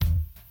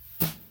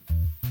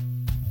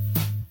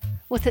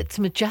With its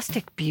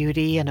majestic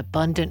beauty and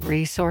abundant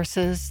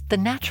resources, the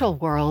natural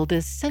world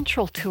is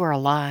central to our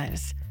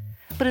lives.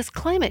 But as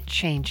climate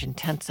change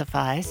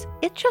intensifies,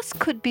 it just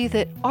could be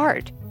that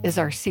art is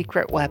our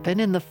secret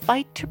weapon in the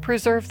fight to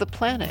preserve the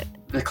planet.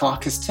 The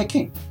clock is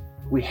ticking.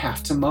 We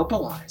have to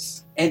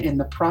mobilize. And in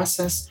the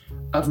process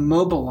of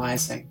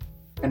mobilizing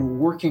and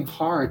working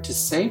hard to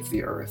save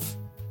the earth,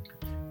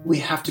 we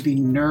have to be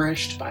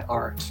nourished by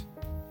art.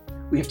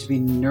 We have to be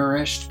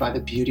nourished by the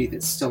beauty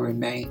that still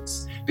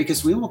remains,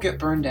 because we will get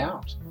burned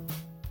out.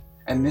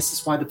 And this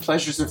is why the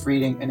pleasures of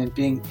reading and in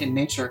being in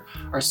nature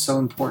are so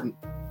important.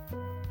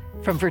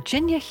 From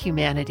Virginia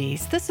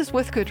Humanities, this is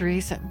With Good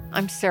Reason.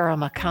 I'm Sarah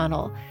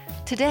McConnell.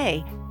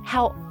 Today,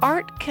 how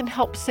art can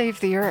help save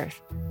the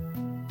earth.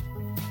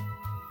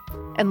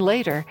 And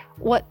later,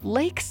 what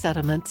lake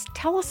sediments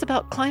tell us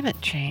about climate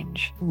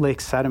change.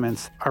 Lake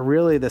sediments are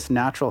really this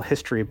natural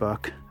history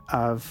book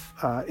of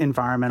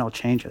environmental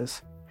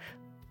changes.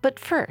 But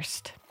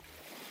first,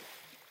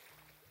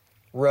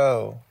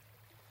 row,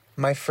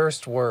 my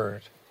first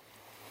word.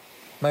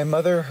 My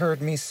mother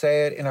heard me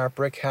say it in our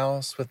brick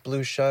house with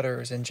blue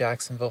shutters in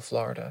Jacksonville,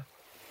 Florida.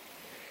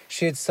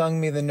 She had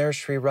sung me the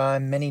nursery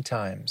rhyme many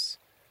times,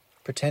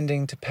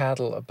 pretending to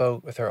paddle a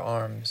boat with her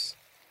arms.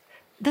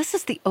 This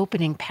is the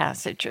opening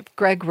passage of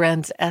Greg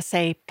Wren's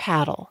essay,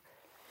 Paddle.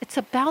 It's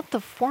about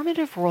the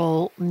formative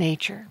role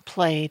nature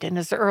played in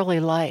his early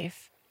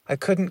life. I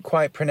couldn't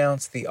quite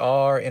pronounce the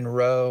R in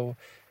row,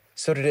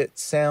 so did it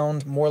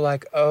sound more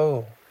like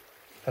O,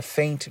 a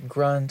faint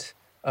grunt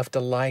of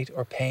delight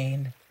or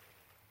pain?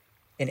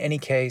 In any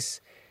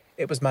case,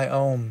 it was my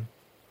own.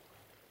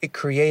 It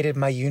created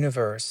my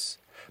universe,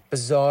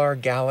 bizarre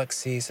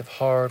galaxies of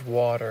hard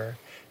water,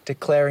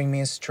 declaring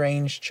me a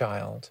strange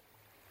child,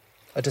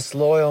 a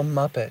disloyal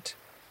muppet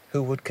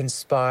who would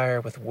conspire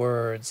with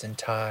words and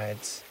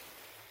tides.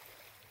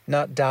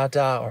 Not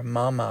dada or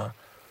mama,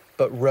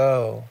 but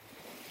row.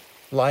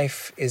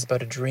 Life is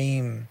but a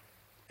dream,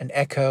 an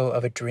echo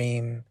of a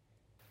dream,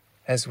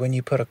 as when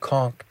you put a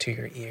conch to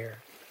your ear.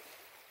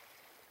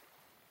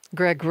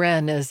 Greg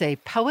Wren is a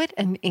poet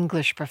and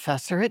English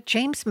professor at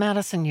James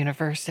Madison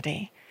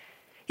University.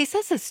 He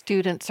says his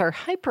students are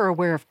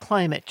hyper-aware of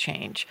climate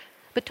change,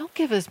 but don't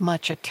give as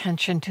much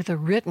attention to the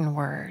written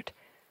word.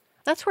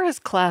 That's where his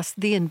class,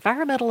 The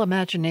Environmental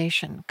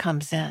Imagination,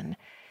 comes in.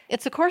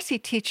 It's a course he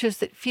teaches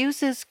that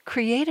fuses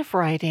creative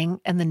writing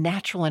and the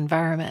natural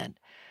environment,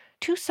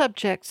 two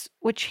subjects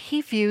which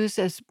he views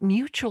as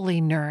mutually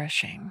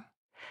nourishing.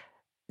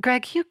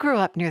 Greg, you grew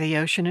up near the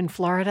ocean in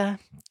Florida.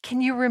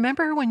 Can you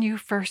remember when you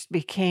first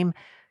became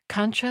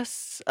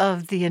conscious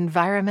of the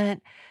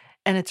environment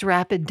and its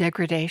rapid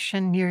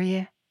degradation near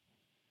you?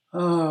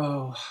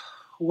 Oh,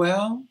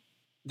 well,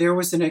 there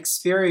was an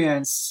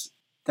experience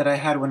that I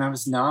had when I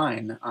was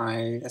 9.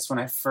 That's when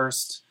I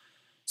first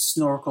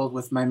snorkeled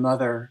with my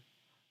mother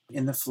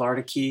in the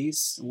Florida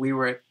Keys. We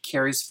were at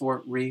Carey's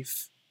Fort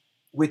Reef,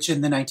 which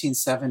in the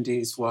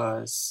 1970s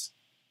was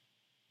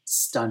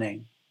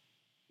stunning.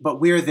 But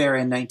we're there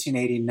in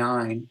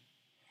 1989,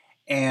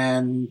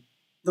 and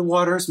the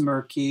water's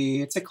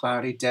murky. It's a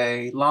cloudy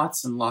day.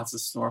 Lots and lots of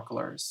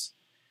snorkelers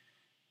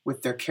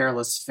with their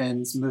careless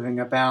fins moving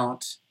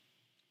about.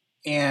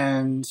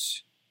 And,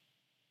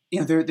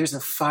 there's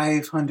a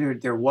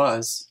 500, there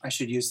was, I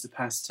should use the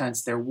past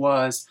tense, there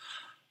was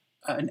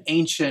an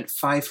ancient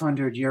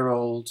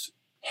 500-year-old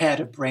head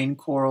of brain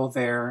coral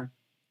there.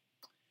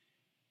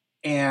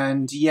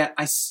 And yet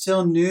I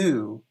still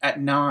knew at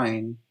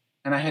 9,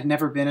 and I had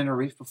never been in a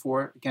reef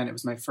before. Again, it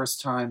was my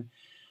first time.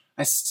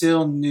 I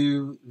still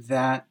knew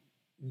that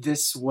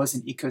this was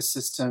an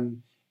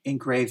ecosystem in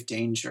grave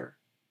danger.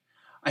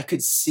 I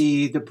could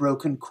see the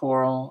broken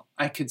coral.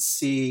 I could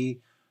see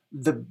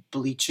the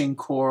bleaching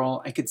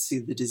coral. I could see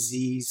the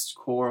diseased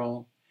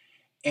coral.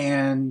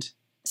 And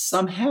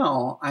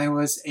somehow I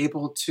was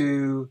able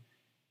to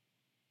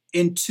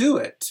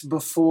intuit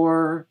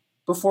before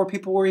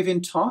people were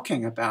even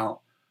talking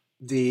about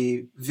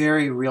the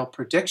very real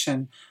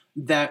prediction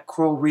that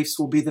coral reefs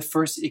will be the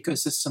first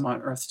ecosystem on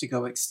Earth to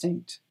go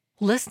extinct.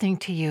 Listening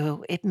to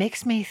you, it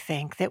makes me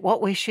think that what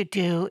we should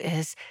do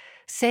is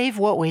save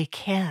what we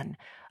can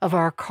of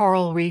our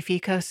coral reef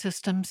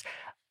ecosystems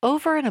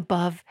over and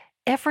above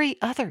every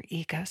other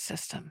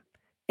ecosystem.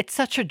 It's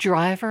such a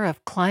driver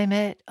of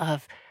climate,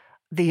 of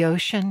the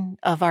ocean,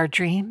 of our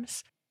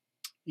dreams.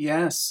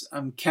 Yes,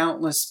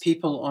 countless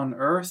people on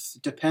Earth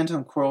depend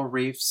on coral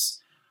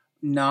reefs,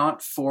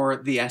 not for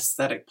the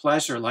aesthetic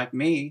pleasure like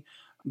me,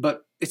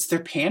 but it's their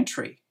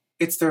pantry.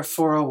 It's their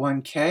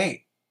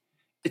 401k.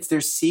 It's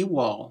their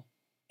seawall.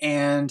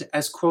 And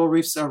as coral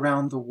reefs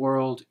around the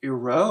world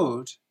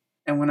erode,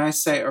 and when I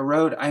say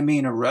erode, I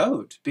mean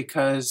erode,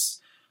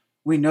 because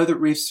we know that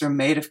reefs are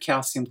made of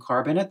calcium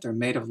carbonate, they're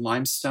made of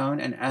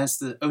limestone, and as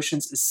the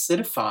oceans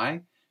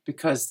acidify,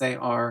 because they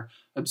are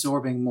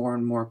absorbing more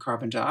and more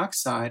carbon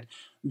dioxide,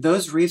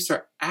 those reefs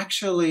are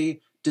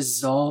actually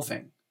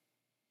dissolving,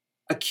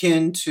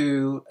 akin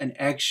to an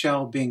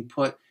eggshell being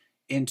put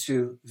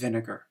into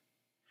vinegar.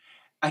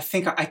 I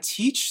think I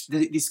teach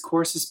these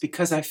courses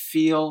because I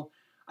feel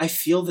I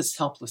feel this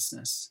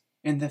helplessness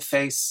in the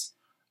face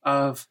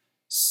of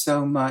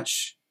so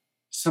much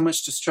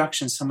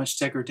destruction, so much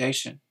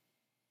degradation.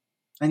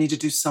 I need to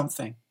do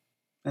something.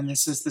 And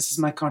this is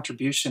my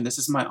contribution. This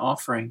is my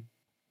offering.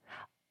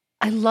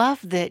 I love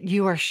that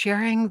you are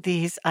sharing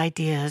these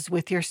ideas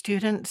with your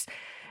students.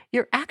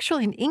 You're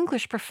actually an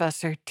English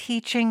professor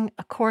teaching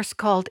a course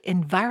called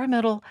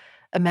Environmental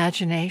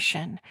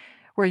Imagination,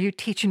 where you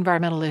teach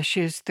environmental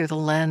issues through the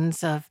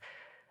lens of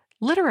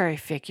literary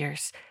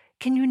figures.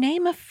 Can you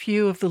name a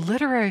few of the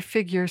literary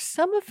figures,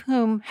 some of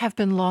whom have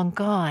been long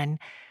gone,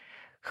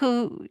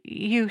 who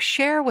you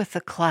share with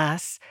the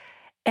class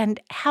and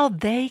how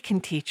they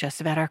can teach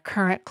us about our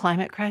current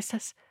climate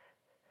crisis?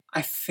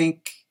 I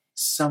think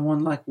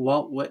someone like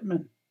Walt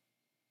Whitman,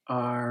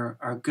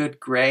 our good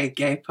gray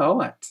gay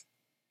poet.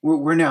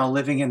 We're now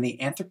living in the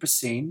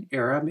Anthropocene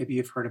era. Maybe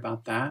you've heard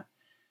about that,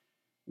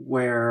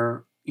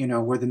 where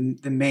the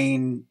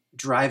main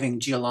driving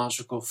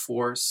geological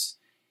force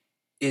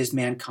is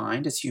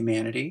mankind, is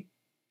humanity.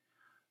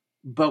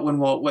 But when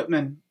Walt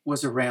Whitman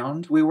was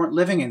around, we weren't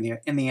living in the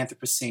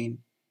Anthropocene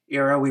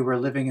era. We were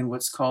living in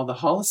what's called the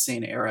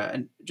Holocene era,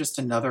 and just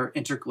another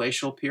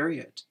interglacial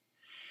period.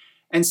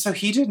 And so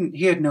he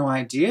had no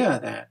idea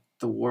that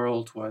the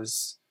world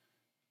was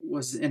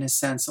in a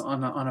sense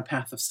on a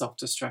path of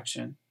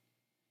self-destruction.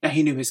 Now,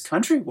 he knew his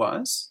country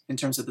was, in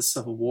terms of the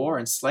Civil War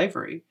and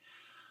slavery,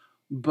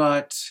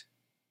 but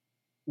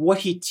what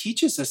he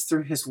teaches us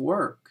through his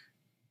work,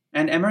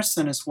 and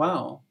Emerson as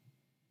well,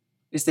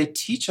 is they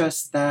teach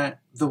us that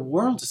the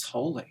world is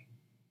holy.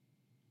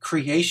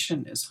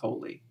 Creation is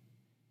holy.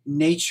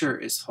 Nature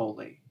is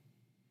holy.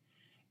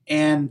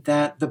 And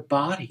that the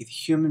body, the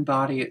human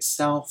body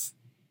itself,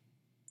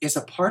 is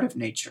a part of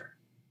nature.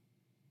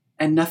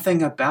 And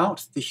nothing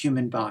about the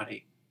human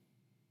body,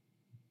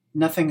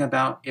 nothing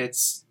about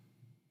its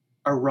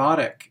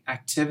erotic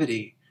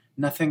activity,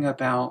 nothing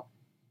about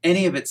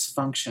any of its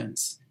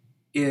functions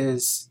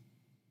is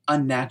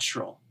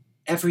unnatural.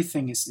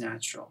 Everything is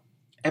natural.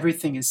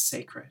 Everything is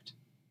sacred.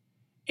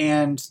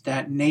 And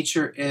that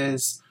nature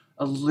is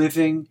a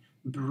living,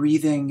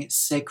 breathing,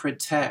 sacred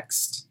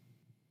text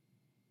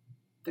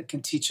that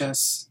can teach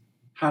us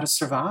how to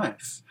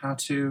survive, how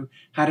to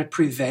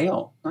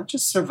prevail, not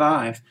just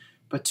survive,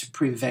 but to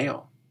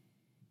prevail.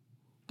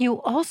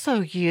 You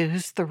also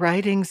use the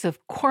writings of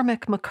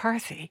Cormac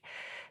McCarthy.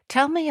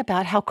 Tell me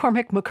about how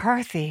Cormac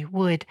McCarthy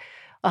would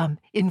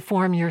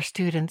inform your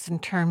students in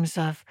terms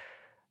of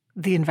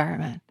the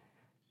environment.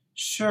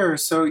 Sure.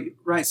 So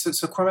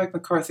Cormac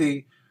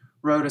McCarthy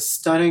wrote a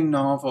stunning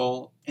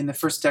novel in the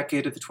first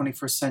decade of the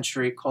 21st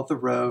century called The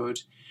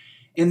Road.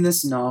 In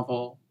this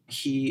novel,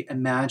 he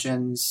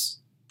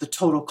imagines the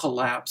total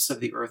collapse of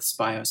the Earth's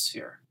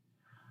biosphere.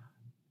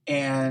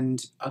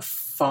 And a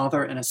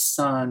father and a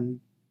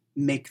son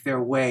make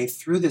their way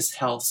through this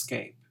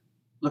hellscape,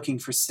 looking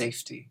for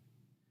safety.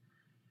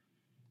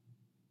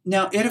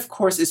 Now, it, of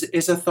course,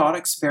 is a thought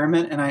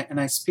experiment, and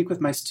I speak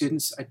with my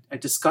students. I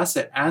discuss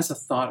it as a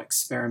thought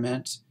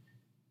experiment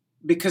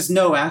because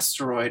no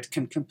asteroid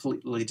can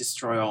completely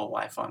destroy all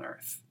life on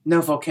Earth.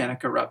 No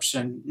volcanic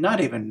eruption,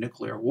 not even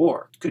nuclear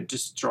war, could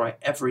destroy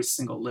every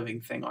single living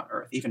thing on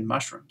Earth, even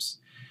mushrooms.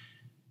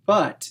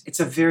 But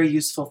it's a very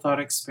useful thought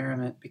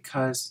experiment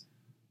because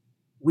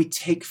we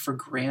take for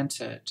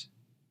granted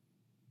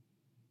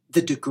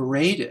the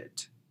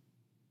degraded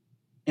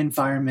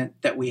environment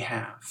that we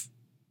have.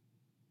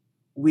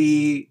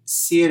 We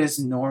see it as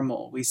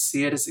normal. We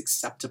see it as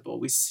acceptable.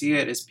 We see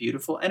it as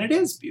beautiful, and it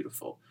is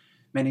beautiful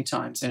many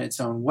times in its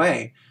own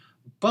way.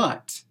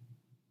 But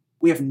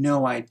we have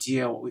no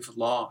idea what we've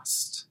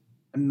lost.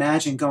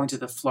 Imagine going to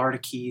the Florida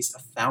Keys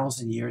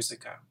 1,000 years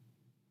ago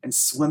and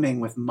swimming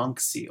with monk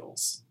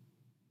seals,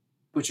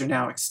 which are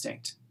now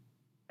extinct,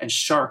 and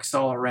sharks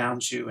all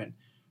around you. And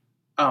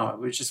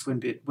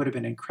it would have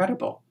been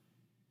incredible.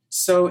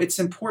 So it's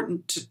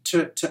important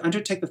to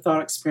undertake the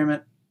thought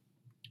experiment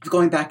of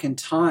going back in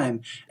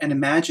time and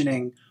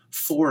imagining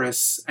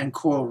forests and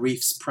coral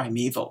reefs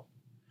primeval.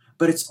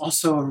 But it's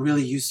also a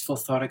really useful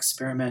thought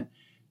experiment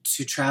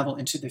to travel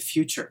into the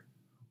future,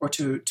 or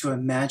to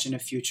imagine a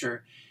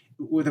future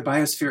where the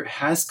biosphere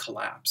has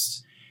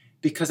collapsed.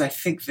 Because I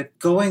think that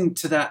going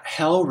to that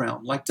hell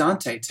realm, like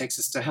Dante takes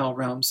us to hell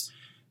realms,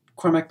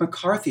 Cormac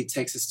McCarthy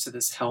takes us to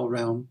this hell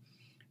realm.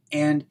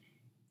 And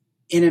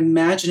in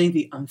imagining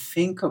the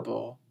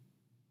unthinkable,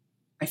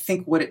 I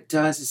think what it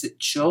does is it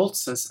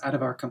jolts us out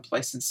of our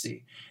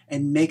complacency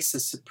and makes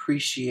us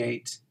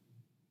appreciate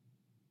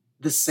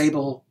the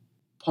sable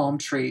palm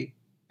tree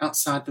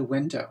outside the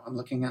window. I'm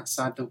looking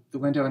outside the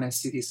window and I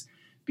see these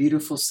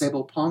beautiful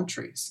sable palm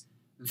trees.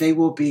 They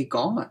will be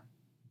gone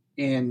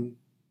in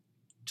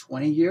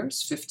 20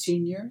 years,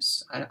 15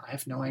 years. I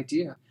have no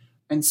idea.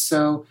 And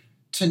so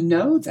to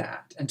know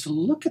that and to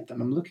look at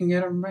them, I'm looking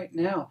at them right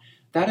now,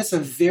 that is a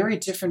very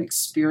different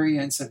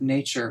experience of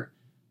nature,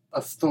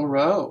 of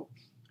Thoreau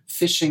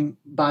fishing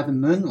by the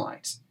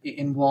moonlight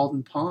in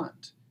Walden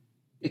Pond.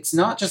 It's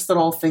not just that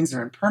all things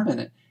are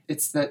impermanent,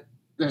 it's that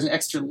there's an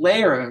extra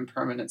layer of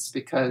impermanence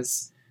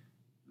because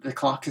the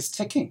clock is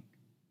ticking.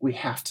 we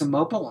have to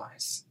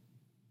mobilize.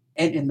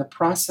 And in the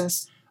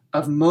process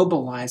of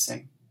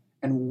mobilizing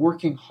and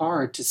working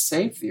hard to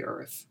save the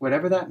earth,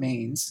 whatever that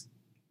means,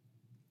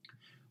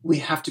 we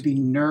have to be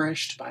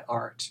nourished by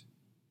art.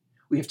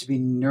 We have to be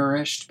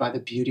nourished by the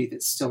beauty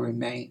that still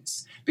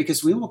remains,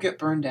 because we will get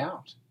burned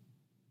out.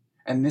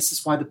 And this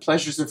is why the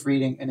pleasures of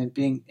reading and in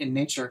being in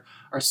nature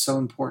are so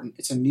important.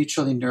 It's a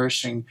mutually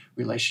nourishing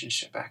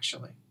relationship,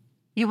 actually.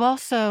 You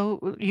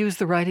also use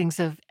the writings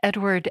of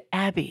Edward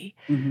Abbey.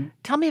 Mm-hmm.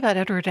 Tell me about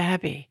Edward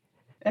Abbey.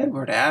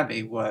 Edward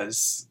Abbey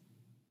was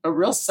a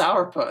real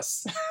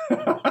sourpuss.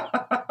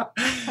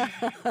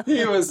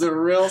 He was a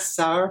real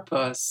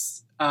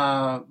sourpuss,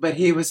 but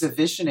he was a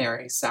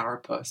visionary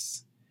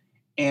sourpuss.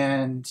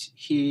 And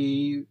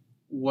he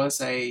was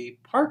a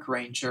park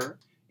ranger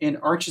in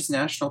Arches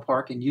National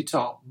Park in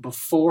Utah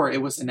before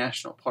it was a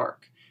national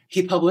park.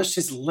 He published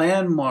his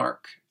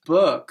landmark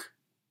book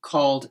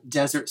called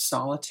Desert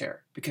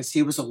Solitaire because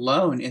he was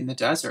alone in the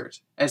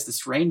desert as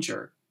this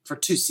ranger for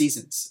 2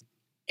 seasons.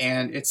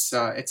 And it's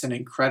an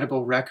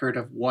incredible record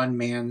of one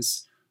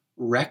man's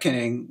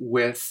reckoning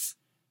with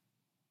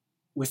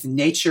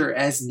nature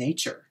as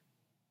nature,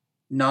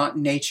 not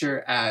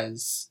nature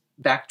as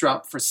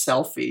backdrop for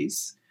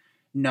selfies,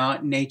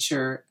 not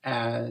nature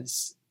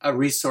as a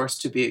resource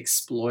to be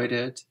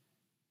exploited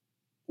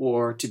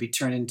or to be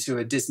turned into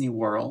a Disney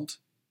World,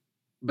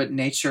 but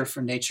nature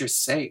for nature's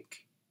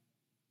sake.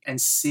 And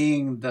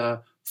seeing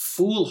the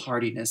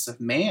foolhardiness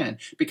of man,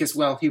 because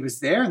while he was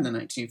there in the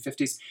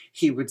 1950s,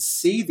 he would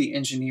see the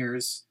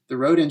engineers, the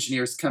road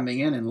engineers coming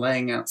in and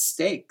laying out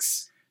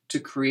stakes to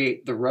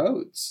create the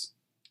roads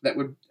that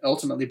would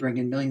ultimately bring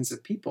in millions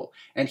of people.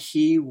 And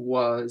it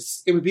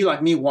would be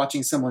like me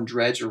watching someone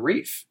dredge a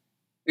reef.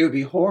 It would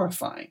be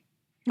horrifying.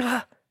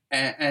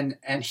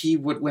 And he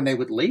would, when they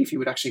would leave, he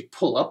would actually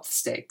pull up the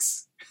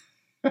stakes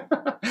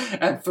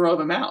and throw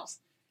them out.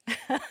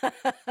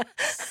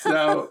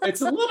 So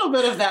it's a little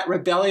bit of that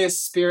rebellious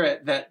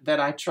spirit that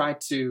I try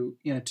to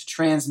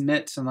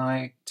transmit to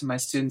my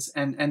students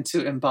and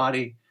to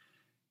embody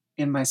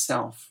in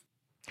myself.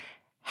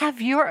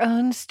 Have your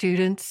own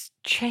students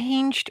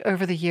changed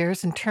over the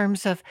years in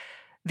terms of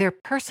their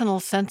personal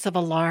sense of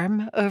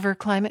alarm over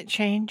climate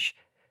change?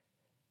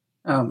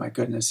 Oh my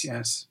goodness,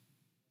 yes.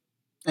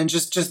 And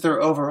just their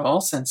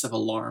overall sense of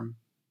alarm,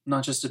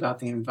 not just about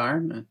the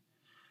environment.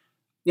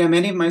 Yeah,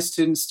 many of my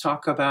students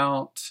talk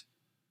about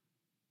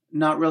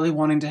not really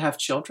wanting to have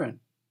children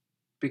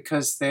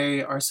because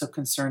they are so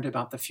concerned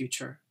about the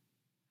future.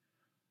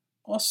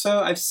 Also,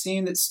 I've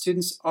seen that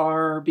students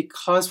are,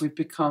 because we've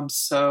become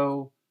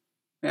so,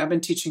 I've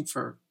been teaching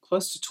for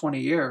close to 20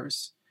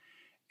 years,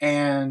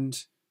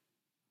 and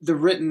the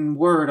written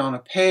word on a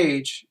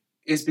page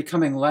is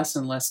becoming less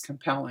and less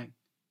compelling.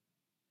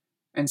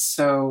 And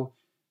so,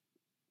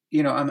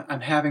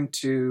 I'm having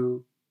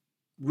to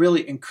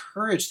really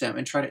encourage them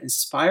and try to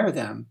inspire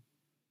them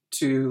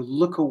to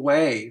look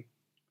away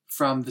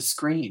from the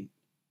screen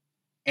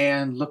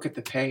and look at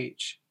the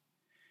page.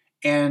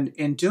 And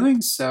in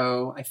doing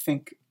so, I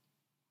think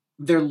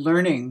they're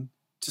learning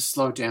to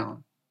slow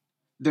down.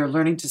 They're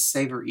learning to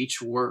savor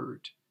each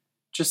word,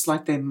 just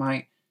like they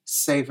might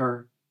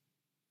savor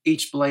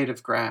each blade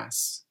of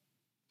grass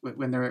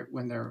when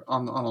they're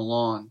on a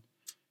lawn,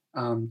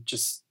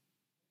 just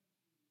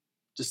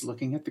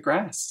looking at the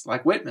grass.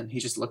 Like Whitman, he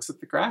just looks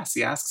at the grass.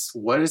 He asks,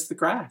 "What is the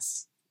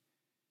grass?"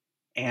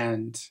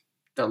 And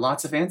there are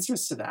lots of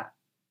answers to that.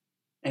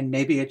 And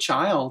maybe a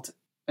child,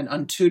 an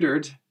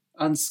untutored,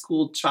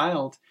 unschooled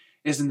child,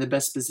 is in the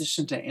best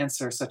position to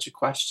answer such a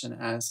question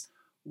as,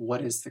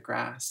 what is the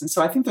grass? And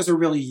so I think there's a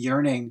real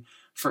yearning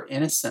for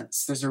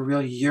innocence. There's a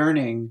real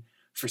yearning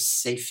for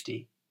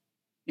safety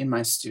in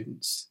my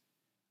students,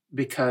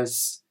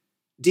 because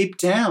deep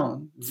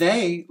down,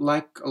 they,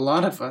 like a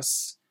lot of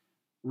us,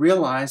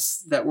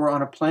 realize that we're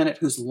on a planet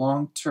whose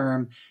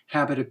long-term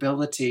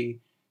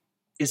habitability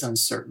is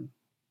uncertain.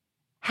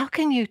 How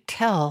can you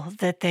tell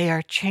that they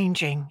are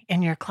changing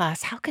in your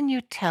class? How can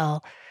you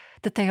tell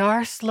that they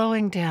are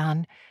slowing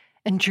down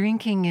and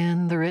drinking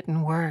in the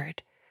written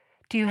word?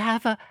 Do you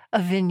have a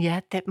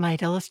vignette that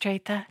might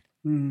illustrate that?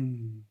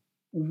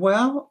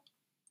 Well,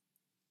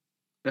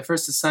 the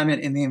first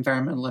assignment in the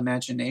environmental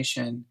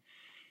imagination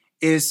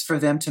is for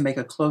them to make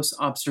a close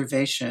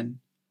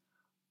observation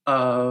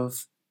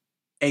of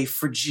a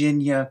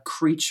Virginia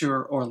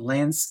creature or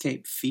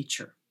landscape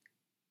feature.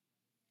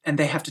 And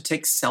they have to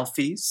take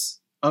selfies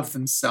of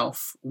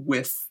themselves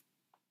with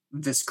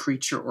this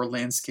creature or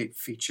landscape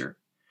feature.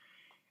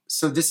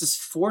 So this is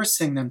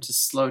forcing them to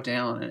slow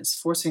down, and it's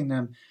forcing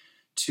them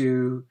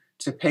to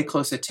pay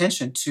close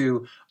attention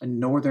to a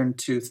northern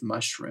tooth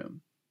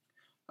mushroom,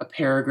 a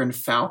peregrine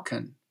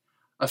falcon,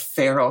 a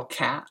feral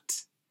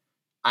cat,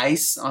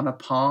 ice on a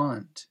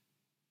pond.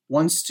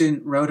 One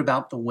student wrote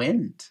about the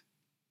wind.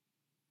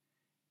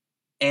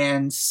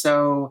 And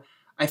so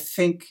I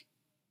think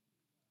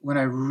when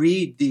I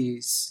read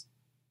these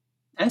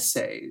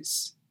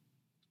essays,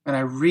 and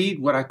I read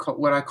what I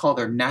call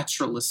their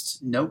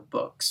naturalist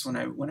notebooks, when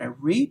I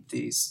read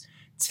these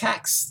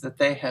texts that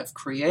they have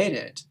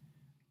created,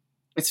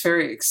 It's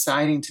very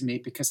exciting to me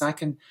because I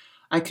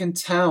can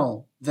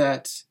tell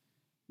that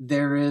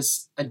there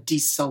is a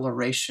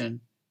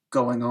deceleration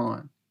going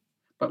on.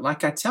 But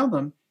like I tell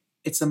them,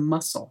 it's a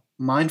muscle.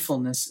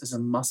 Mindfulness is a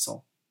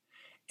muscle.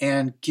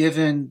 And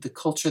given the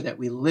culture that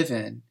we live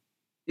in,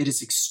 it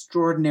is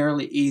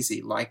extraordinarily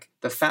easy. Like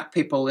the fat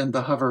people in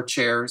the hover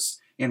chairs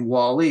in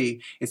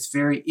Wall-E, it's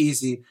very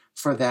easy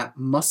for that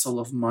muscle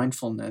of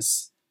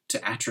mindfulness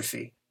to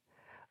atrophy.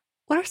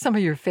 What are some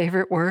of your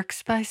favorite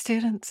works by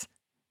students?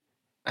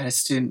 I had a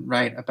student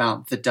write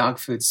about the dog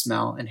food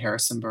smell in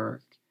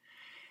Harrisonburg.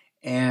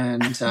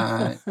 And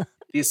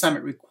the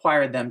assignment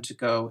required them to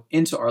go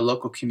into our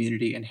local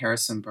community in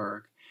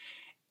Harrisonburg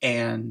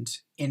and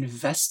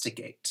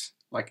investigate,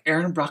 like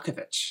Erin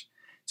Brockovich,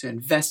 to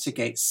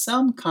investigate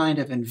some kind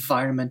of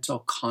environmental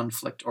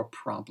conflict or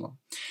problem.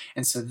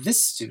 And so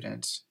this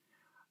student,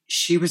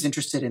 she was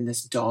interested in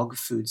this dog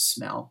food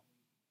smell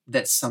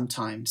that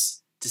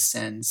sometimes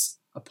descends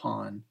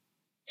upon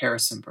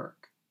Harrisonburg.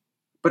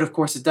 But of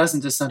course, it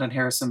doesn't descend on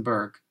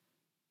Harrisonburg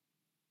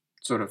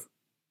sort of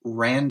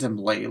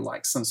randomly,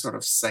 like some sort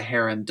of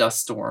Saharan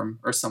dust storm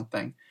or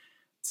something.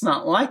 It's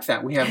not like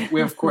that. We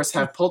of course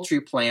have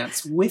poultry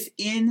plants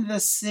within the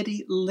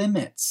city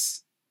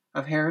limits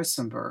of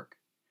Harrisonburg,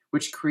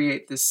 which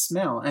create this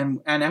smell.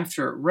 And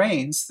after it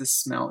rains, this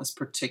smell is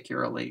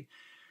particularly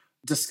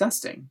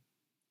disgusting.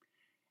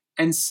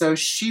 And so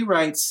she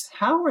writes,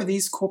 how are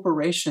these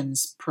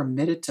corporations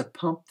permitted to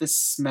pump this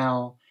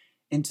smell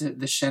into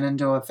the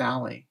Shenandoah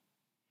Valley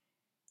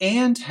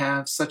and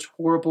have such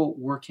horrible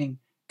working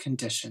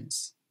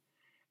conditions?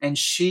 And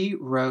she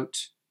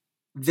wrote,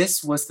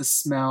 this was the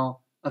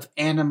smell of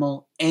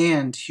animal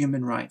and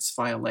human rights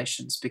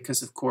violations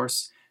because, of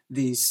course,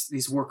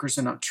 these workers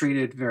are not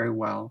treated very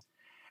well.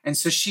 And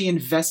so she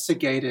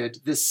investigated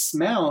this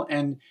smell,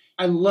 and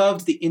I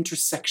loved the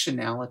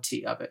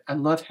intersectionality of it. I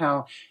love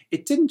how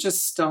it didn't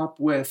just stop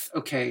with,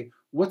 okay,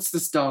 what's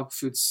this dog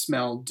food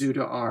smell do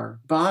to our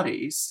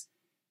bodies?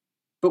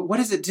 But what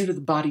does it do to the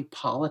body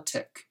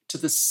politic, to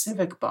the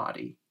civic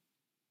body,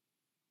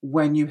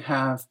 when you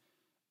have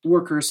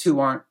workers who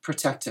aren't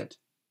protected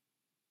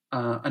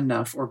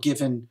enough or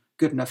given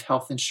good enough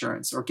health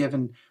insurance or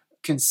given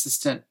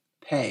consistent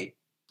pay?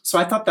 So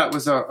I thought that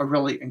was a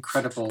really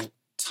incredible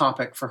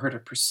topic for her to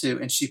pursue,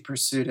 and she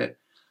pursued it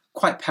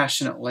quite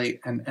passionately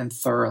and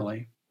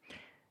thoroughly.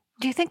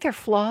 Do you think there are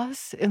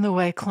flaws in the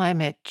way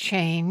climate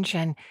change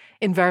and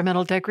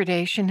environmental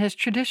degradation has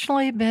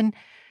traditionally been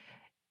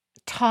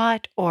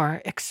taught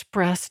or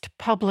expressed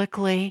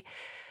publicly,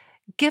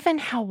 given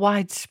how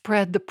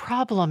widespread the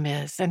problem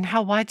is and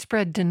how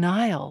widespread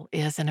denial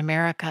is in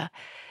America?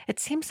 It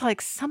seems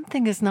like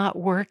something is not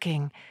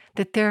working,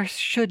 that there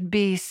should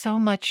be so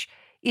much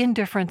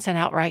indifference and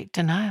outright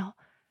denial.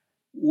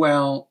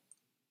 Well,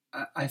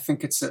 I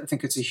think it's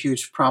a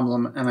huge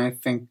problem, and I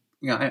think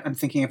I'm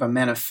thinking of a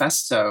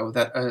manifesto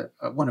that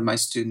one of my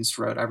students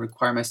wrote. I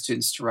require my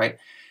students to write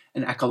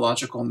an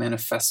ecological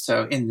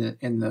manifesto in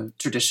the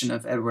tradition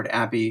of Edward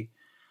Abbey,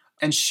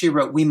 and she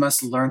wrote, "We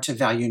must learn to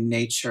value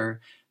nature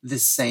the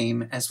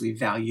same as we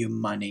value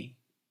money."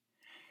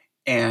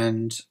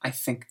 And I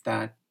think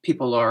that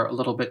people are a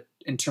little bit,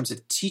 in terms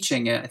of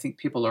teaching it, I think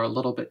people are a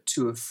little bit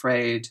too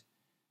afraid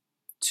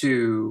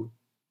to.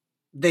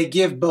 They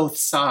give both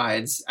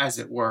sides, as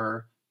it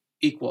were,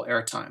 equal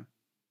airtime.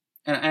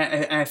 And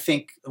I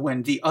think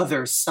when the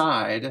other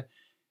side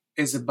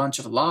is a bunch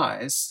of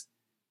lies,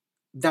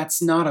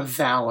 that's not a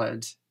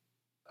valid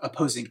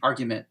opposing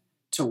argument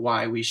to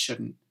why we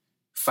shouldn't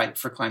fight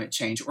for climate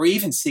change or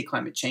even see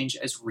climate change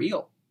as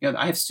real.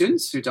 I have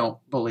students who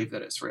don't believe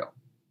that it's real.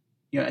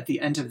 At the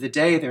end of the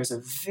day, there's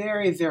a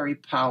very, very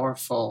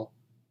powerful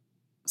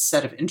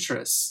set of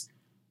interests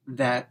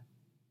that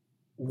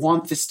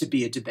want this to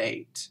be a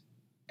debate.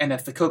 And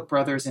if the Koch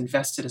brothers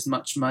invested as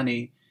much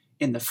money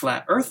in the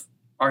flat earth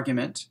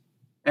argument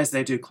as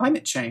they do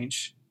climate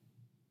change,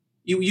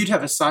 you'd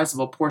have a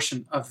sizable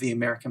portion of the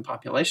American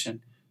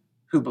population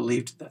who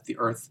believed that the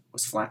earth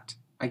was flat.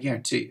 I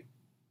guarantee you.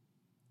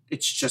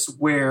 It's just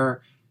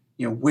where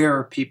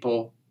are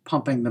people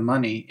pumping the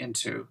money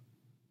into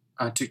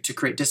to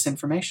create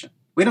disinformation?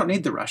 We don't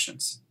need the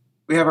Russians.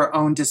 We have our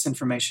own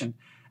disinformation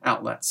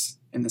outlets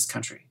in this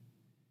country.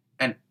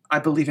 And I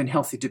believe in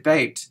healthy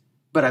debate,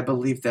 but I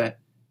believe that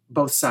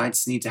both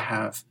sides need to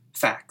have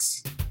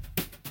facts.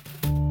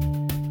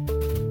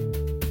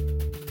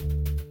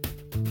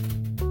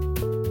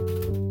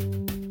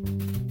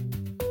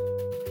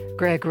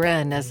 Greg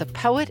Wren is a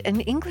poet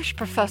and English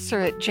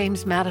professor at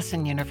James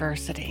Madison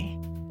University.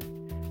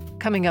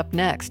 Coming up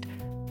next,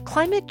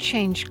 climate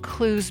change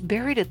clues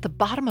buried at the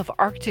bottom of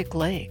Arctic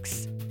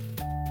lakes.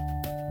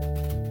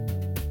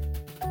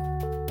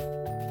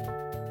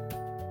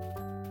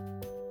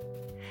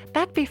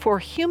 Back before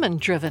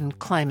human-driven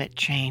climate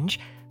change,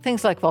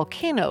 things like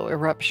volcano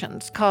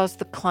eruptions caused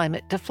the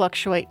climate to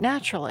fluctuate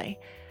naturally.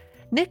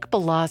 Nick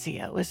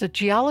Bellazio is a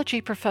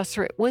geology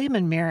professor at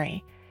William &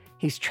 Mary.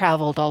 He's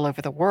traveled all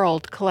over the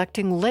world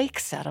collecting lake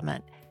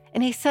sediment,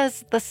 and he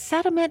says the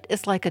sediment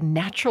is like a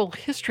natural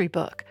history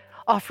book,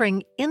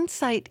 offering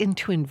insight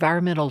into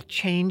environmental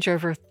change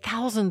over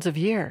thousands of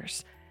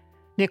years.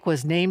 Nick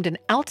was named an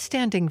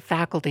outstanding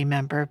faculty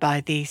member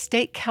by the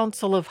State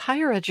Council of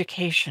Higher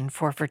Education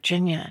for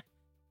Virginia.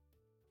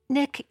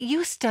 Nick,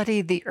 you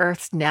studied the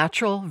Earth's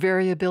natural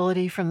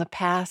variability from the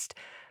past.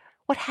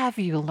 What have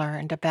you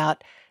learned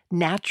about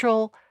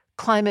natural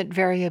climate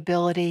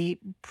variability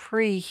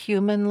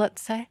pre-human,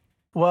 let's say?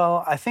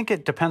 Well, I think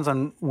it depends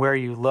on where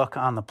you look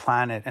on the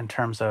planet in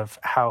terms of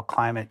how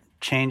climate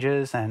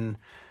changes. And,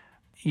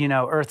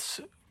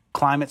 Earth's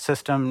climate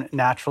system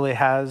naturally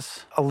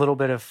has a little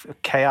bit of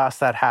chaos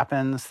that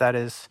happens that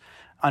is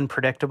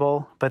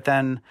unpredictable. But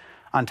then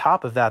on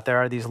top of that, there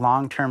are these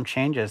long-term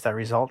changes that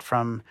result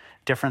from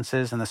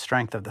differences in the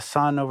strength of the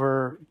sun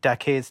over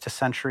decades to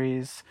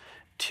centuries,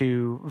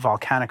 to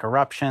volcanic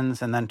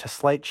eruptions, and then to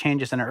slight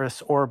changes in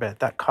Earth's orbit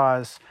that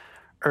cause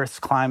Earth's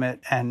climate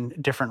and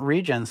different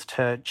regions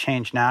to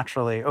change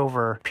naturally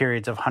over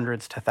periods of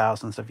hundreds to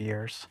thousands of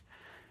years.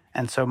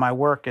 And so my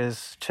work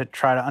is to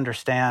try to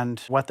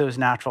understand what those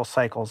natural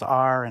cycles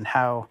are and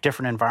how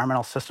different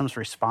environmental systems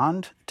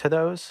respond to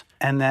those.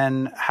 And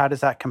then how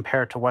does that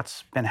compare to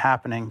what's been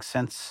happening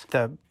since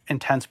the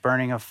intense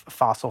burning of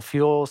fossil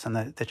fuels and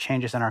the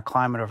changes in our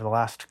climate over the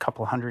last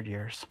couple hundred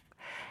years.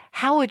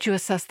 How would you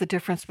assess the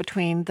difference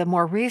between the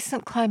more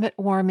recent climate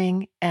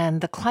warming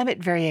and the climate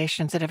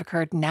variations that have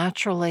occurred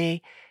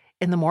naturally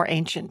in the more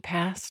ancient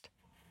past?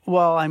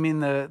 Well,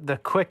 the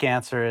quick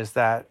answer is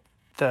that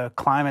the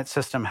climate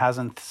system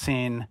hasn't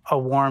seen a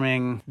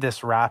warming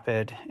this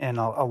rapid in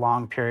a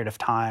long period of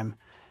time.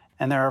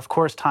 And there are, of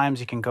course, times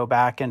you can go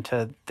back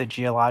into the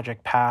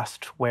geologic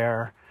past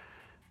where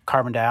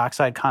carbon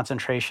dioxide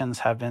concentrations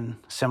have been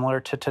similar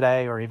to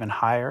today or even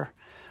higher.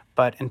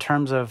 But in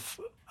terms of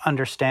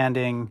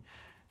understanding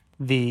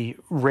the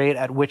rate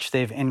at which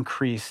they've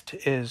increased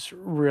is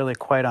really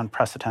quite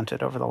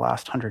unprecedented over the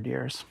last 100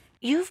 years.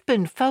 You've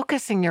been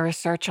focusing your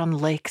research on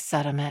lake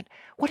sediment.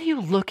 What are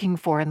you looking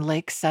for in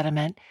lake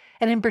sediment,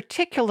 and in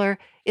particular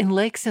in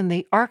lakes in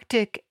the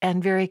Arctic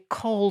and very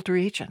cold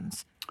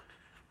regions?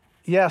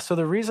 Yeah, so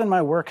the reason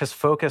my work has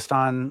focused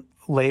on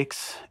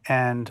lakes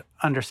and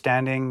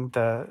understanding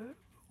the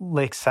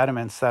lake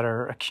sediments that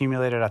are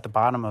accumulated at the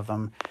bottom of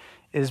them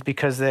is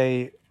because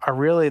they are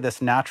really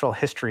this natural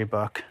history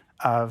book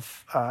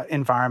of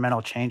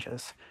environmental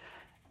changes,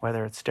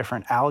 whether it's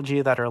different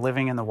algae that are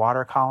living in the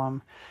water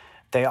column.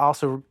 They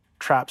also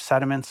trap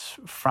sediments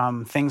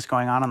from things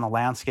going on in the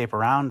landscape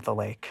around the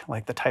lake,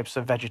 like the types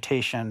of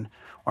vegetation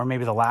or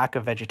maybe the lack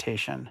of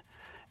vegetation.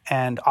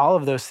 And all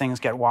of those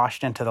things get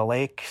washed into the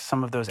lake.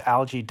 Some of those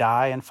algae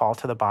die and fall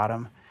to the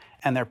bottom,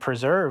 and they're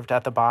preserved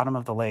at the bottom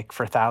of the lake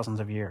for thousands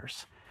of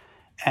years.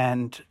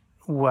 And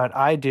what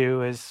I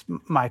do is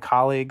my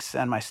colleagues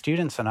and my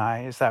students and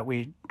I is that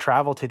we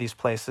travel to these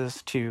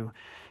places to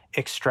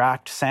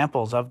extract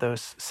samples of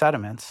those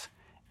sediments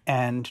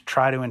and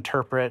try to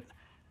interpret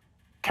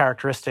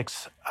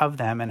characteristics of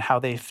them and how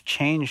they've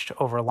changed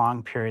over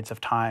long periods of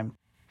time.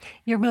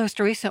 Your most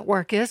recent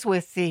work is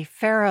with the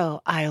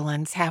Faroe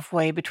Islands,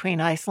 halfway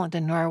between Iceland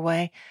and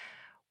Norway.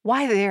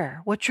 Why there?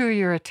 What drew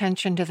your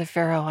attention to the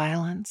Faroe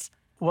Islands?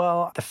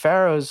 Well, the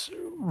Faroes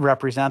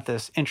represent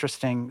this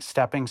interesting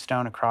stepping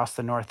stone across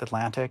the North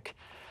Atlantic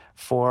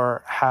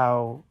for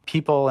how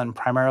people, and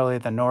primarily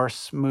the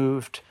Norse,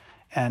 moved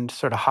and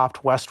sort of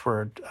hopped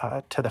westward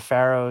to the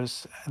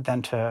Faroes,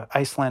 then to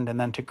Iceland, and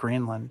then to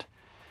Greenland.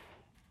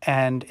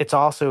 And it's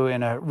also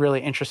in a really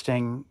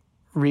interesting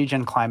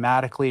region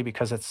climatically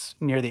because it's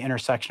near the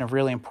intersection of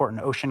really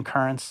important ocean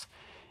currents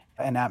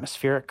and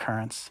atmospheric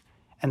currents.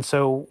 And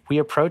so we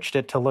approached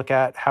it to look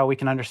at how we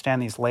can understand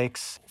these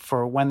lakes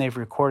for when they've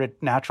recorded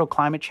natural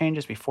climate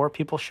changes before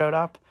people showed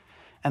up,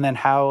 and then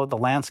how the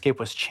landscape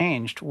was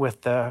changed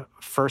with the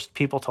first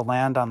people to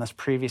land on this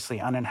previously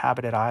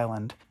uninhabited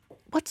island.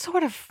 What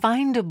sort of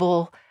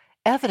findable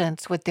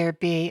evidence would there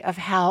be of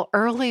how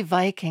early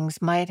Vikings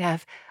might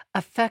have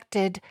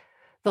affected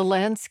the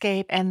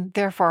landscape and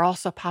therefore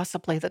also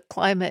possibly the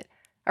climate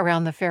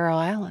around the Faroe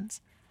Islands?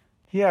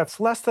 Yeah, it's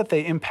less that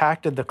they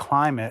impacted the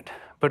climate,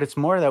 but it's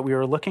more that we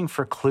were looking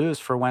for clues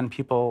for when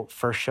people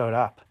first showed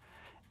up.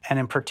 And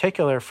in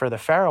particular for the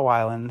Faroe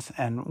Islands,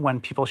 and when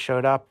people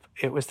showed up,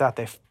 it was that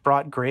they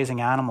brought grazing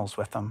animals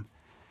with them.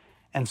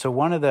 And so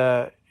one of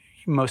the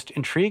most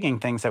intriguing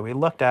things that we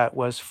looked at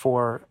was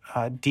for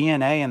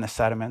DNA in the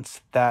sediments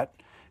that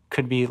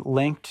could be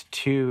linked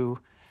to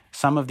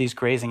some of these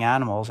grazing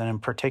animals, and in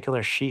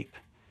particular sheep.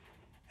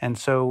 And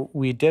so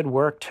we did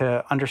work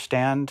to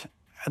understand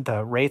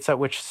the rates at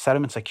which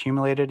sediments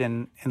accumulated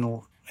in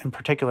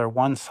particular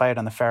one site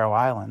on the Faroe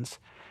Islands.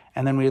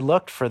 And then we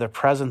looked for the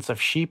presence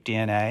of sheep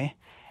DNA.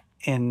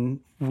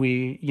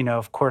 We,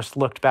 of course,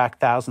 looked back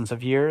thousands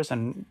of years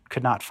and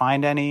could not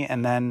find any.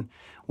 And then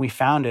we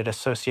found it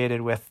associated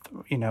with,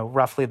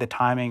 roughly the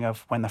timing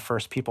of when the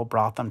first people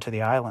brought them to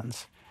the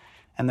islands.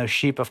 And those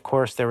sheep, of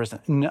course, there was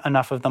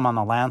enough of them on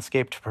the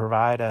landscape to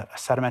provide a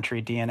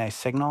sedimentary DNA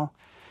signal.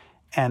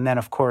 and then,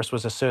 of course,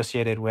 was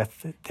associated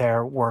with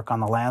their work on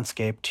the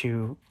landscape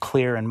to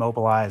clear and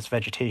mobilize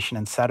vegetation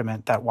and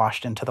sediment that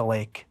washed into the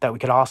lake that we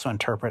could also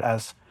interpret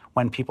as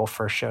when people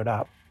first showed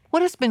up.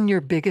 What has been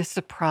your biggest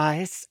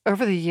surprise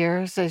over the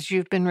years as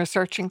you've been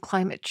researching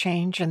climate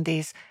change in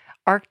these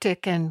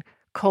Arctic and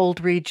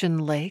cold region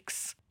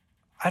lakes?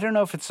 I don't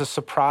know if it's a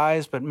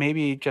surprise, but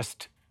maybe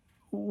just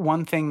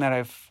one thing that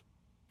I've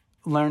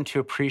learned to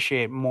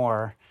appreciate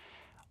more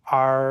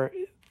are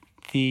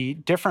the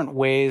different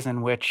ways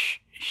in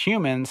which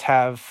humans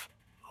have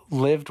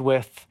lived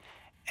with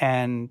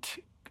and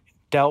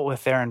dealt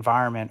with their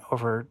environment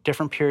over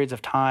different periods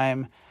of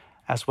time,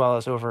 as well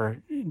as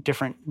over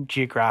different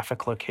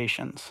geographic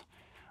locations.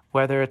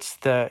 Whether it's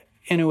the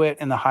Inuit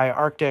in the high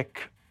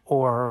Arctic,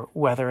 or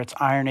whether it's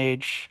Iron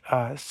Age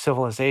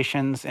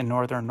civilizations in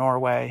northern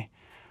Norway,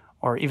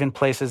 or even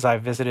places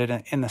I've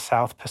visited in the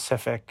South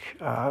Pacific,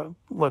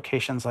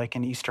 locations like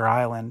in Easter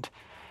Island.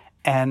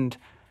 And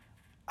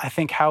I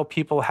think how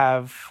people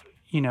have,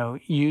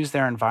 used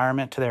their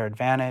environment to their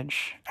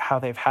advantage, how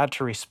they've had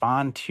to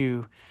respond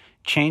to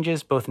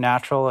changes, both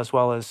natural as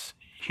well as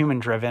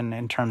human-driven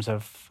in terms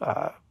of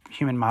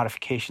human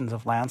modifications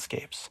of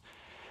landscapes.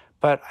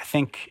 But I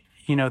think,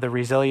 the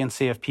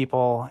resiliency of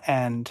people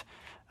and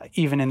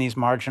even in these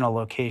marginal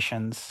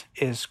locations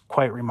is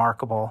quite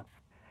remarkable.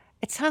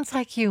 It sounds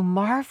like you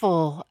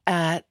marvel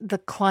at the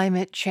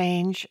climate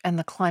change and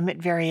the climate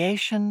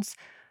variations,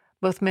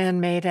 both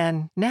man-made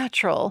and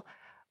natural.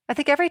 I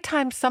think every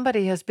time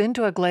somebody has been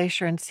to a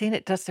glacier and seen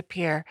it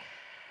disappear,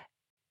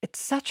 it's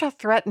such a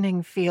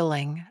threatening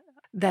feeling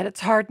that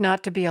it's hard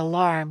not to be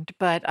alarmed,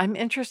 but I'm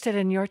interested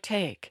in your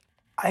take.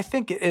 I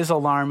think it is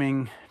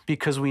alarming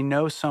because we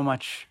know so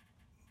much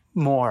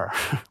more.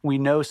 We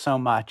know so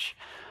much,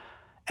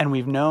 and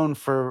we've known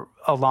for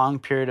a long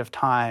period of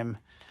time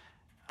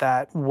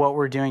that what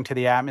we're doing to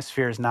the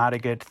atmosphere is not a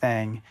good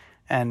thing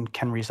and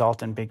can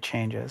result in big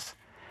changes.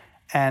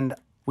 And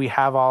we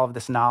have all of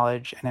this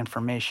knowledge and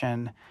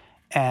information,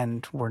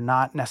 and we're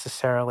not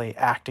necessarily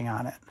acting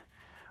on it.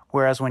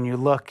 Whereas when you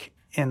look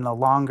in the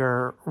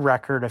longer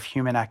record of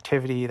human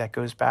activity that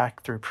goes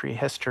back through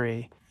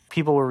prehistory,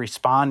 people were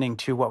responding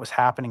to what was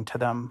happening to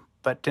them,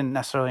 but didn't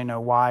necessarily know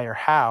why or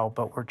how,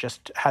 but were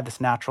just had this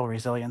natural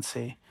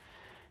resiliency.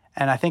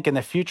 And I think in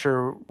the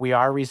future, we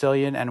are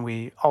resilient and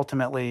we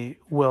ultimately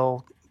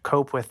will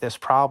cope with this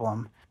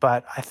problem.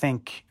 But I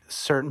think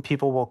certain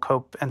people will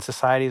cope and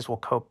societies will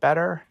cope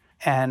better.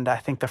 And I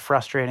think the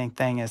frustrating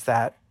thing is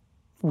that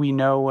we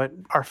know what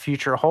our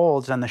future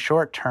holds in the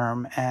short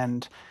term.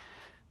 And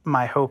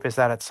my hope is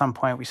that at some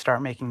point we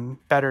start making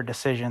better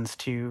decisions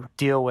to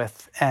deal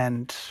with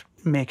and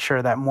make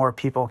sure that more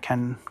people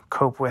can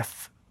cope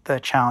with the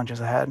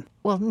challenges ahead.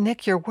 Well,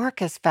 Nick, your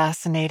work is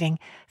fascinating.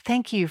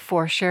 Thank you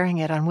for sharing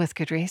it on With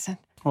Good Reason.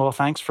 Well,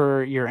 thanks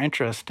for your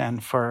interest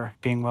and for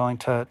being willing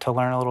to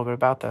learn a little bit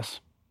about this.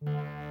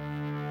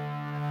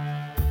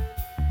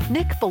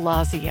 Nick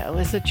Bellazio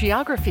is a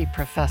geography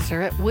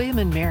professor at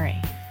William & Mary.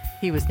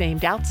 He was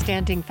named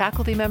Outstanding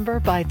Faculty Member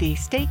by the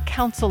State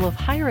Council of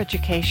Higher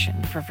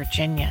Education for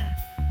Virginia.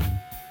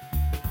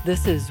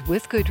 This is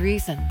With Good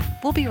Reason.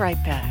 We'll be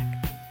right back.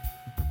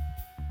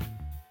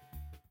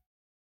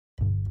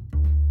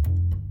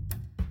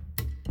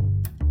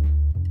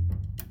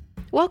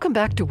 Welcome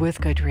back to With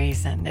Good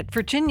Reason at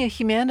Virginia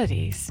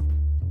Humanities.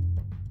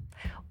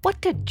 What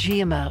did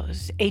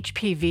GMOs,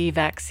 HPV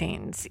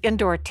vaccines,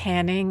 indoor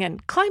tanning,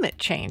 and climate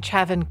change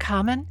have in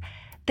common?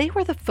 They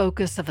were the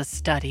focus of a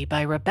study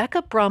by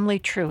Rebecca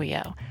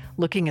Bromley-Trujillo,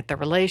 looking at the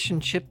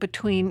relationship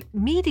between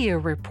media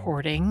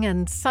reporting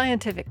and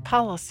scientific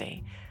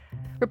policy.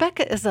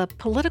 Rebecca is a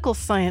political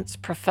science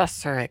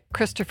professor at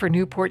Christopher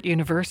Newport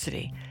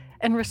University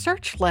and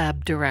research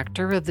lab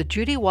director of the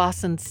Judy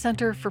Wasson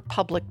Center for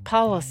Public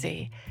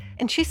Policy.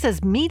 And she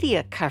says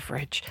media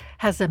coverage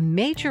has a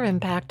major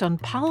impact on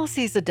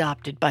policies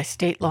adopted by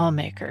state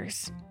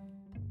lawmakers.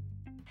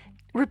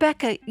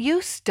 Rebecca,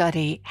 you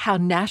study how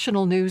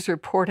national news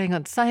reporting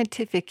on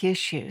scientific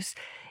issues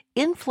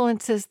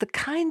influences the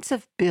kinds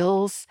of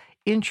bills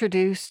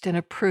introduced and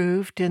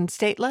approved in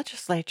state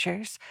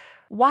legislatures.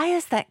 Why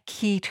is that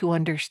key to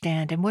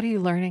understand, and what are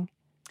you learning?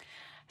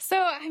 So,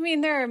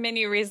 there are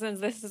many reasons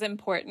this is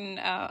important.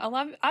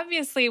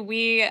 Obviously,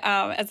 we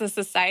as a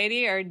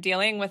society are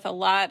dealing with a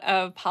lot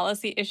of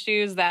policy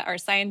issues that are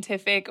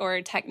scientific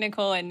or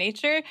technical in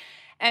nature.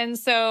 And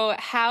so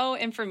how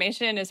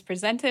information is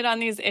presented on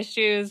these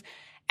issues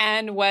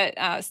and what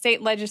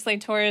state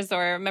legislators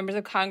or members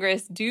of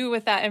Congress do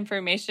with that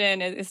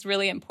information is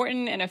really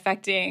important in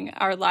affecting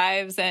our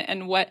lives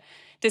and what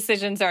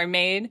decisions are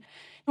made.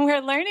 And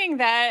we're learning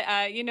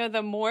that,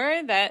 the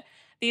more that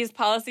these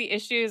policy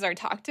issues are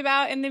talked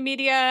about in the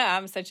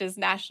media, such as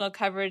national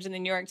coverage in the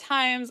New York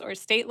Times or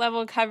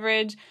state-level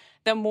coverage,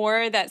 the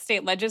more that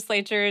state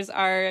legislatures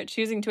are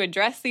choosing to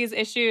address these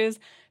issues,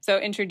 so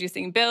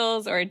introducing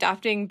bills or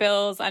adopting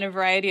bills on a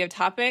variety of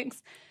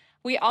topics.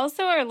 We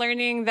also are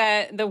learning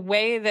that the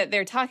way that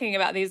they're talking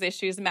about these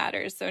issues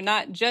matters. So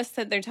not just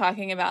that they're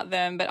talking about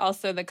them, but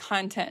also the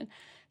content.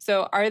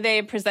 So are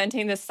they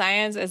presenting the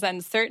science as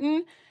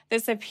uncertain?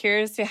 This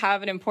appears to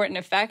have an important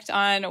effect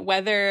on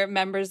whether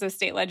members of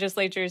state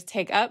legislatures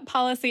take up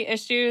policy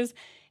issues.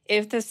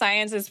 If the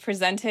science is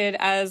presented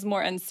as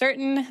more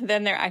uncertain,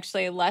 then they're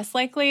actually less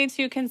likely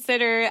to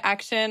consider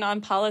action on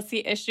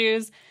policy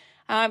issues,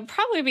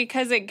 probably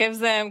because it gives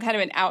them kind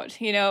of an out.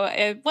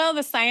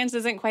 The science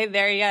isn't quite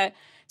there yet,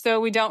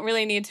 so we don't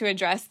really need to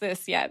address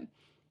this yet.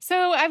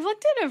 So I've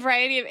looked at a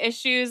variety of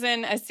issues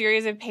in a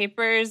series of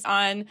papers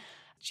on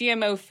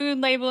GMO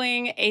food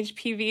labeling,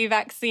 HPV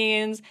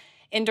vaccines,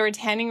 indoor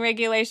tanning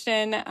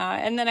regulation,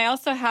 and then I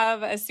also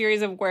have a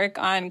series of work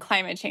on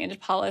climate change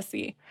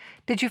policy.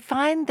 Did you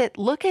find that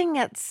looking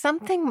at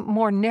something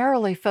more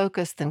narrowly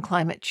focused than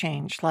climate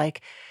change,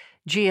 like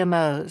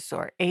GMOs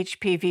or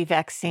HPV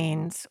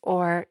vaccines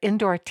or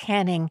indoor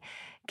tanning,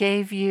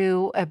 gave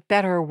you a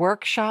better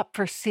workshop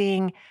for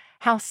seeing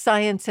how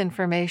science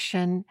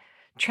information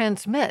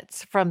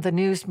transmits from the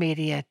news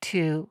media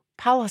to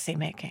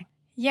policymaking?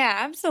 Yeah,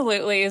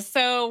 absolutely.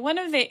 So one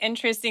of the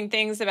interesting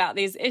things about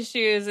these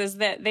issues is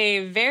that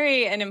they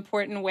vary in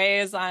important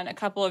ways on a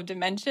couple of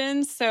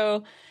dimensions.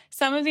 So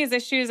some of these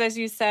issues, as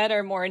you said,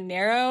 are more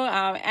narrow,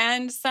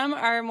 and some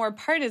are more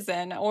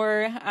partisan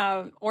or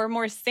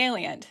more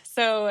salient.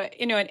 So,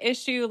 an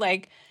issue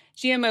like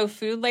GMO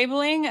food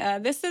labeling,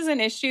 this is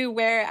an issue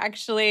where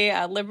actually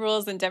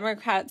liberals and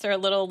Democrats are a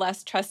little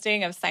less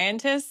trusting of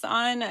scientists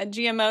on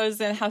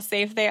GMOs and how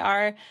safe they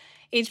are.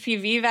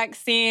 HPV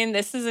vaccine,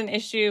 this is an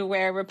issue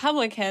where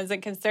Republicans and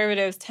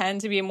conservatives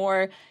tend to be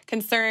more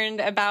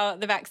concerned about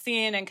the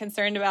vaccine and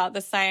concerned about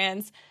the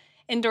science.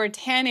 Indoor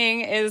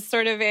tanning is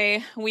sort of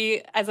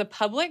we as a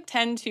public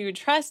tend to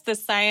trust the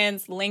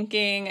science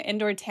linking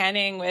indoor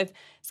tanning with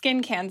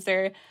skin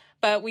cancer,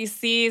 but we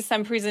see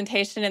some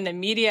presentation in the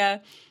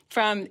media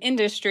from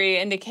industry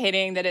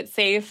indicating that it's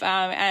safe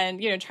and,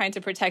 trying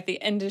to protect the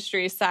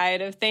industry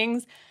side of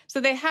things.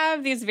 So they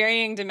have these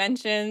varying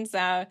dimensions.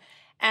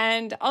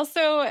 And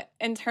also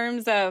in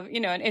terms of,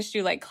 an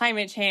issue like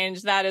climate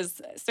change, that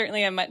is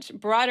certainly a much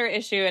broader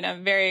issue and a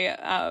very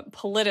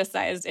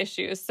politicized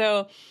issue.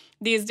 So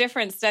these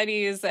different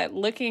studies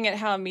looking at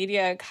how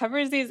media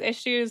covers these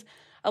issues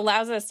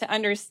allows us to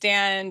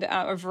understand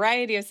a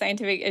variety of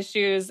scientific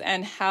issues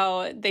and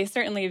how they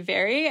certainly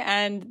vary.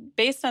 And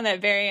based on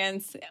that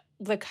variance,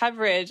 the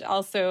coverage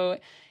also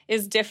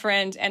is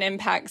different and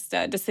impacts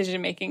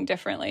decision-making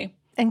differently.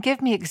 And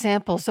give me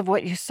examples of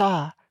what you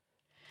saw.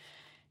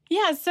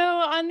 Yeah, so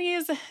on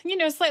these,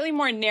 slightly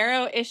more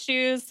narrow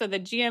issues, so the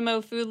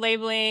GMO food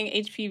labeling,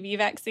 HPV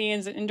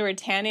vaccines, and indoor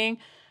tanning,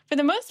 for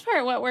the most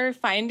part, what we're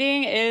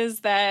finding is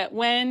that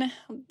when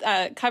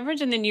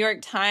coverage in the New York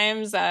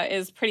Times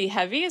is pretty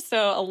heavy,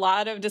 so a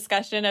lot of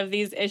discussion of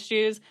these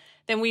issues,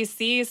 then we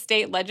see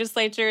state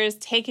legislatures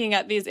taking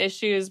up these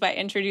issues by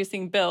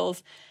introducing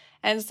bills.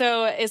 And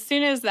so as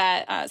soon as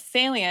that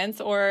salience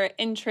or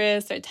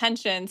interest or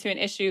attention to an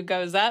issue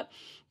goes up,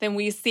 then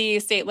we see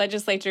state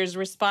legislatures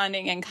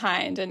responding in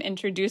kind and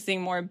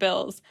introducing more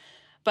bills.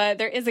 But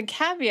there is a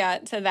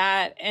caveat to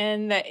that,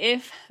 in that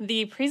if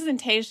the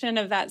presentation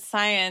of that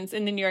science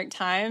in the New York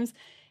Times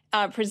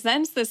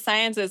presents the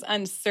science as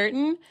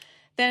uncertain,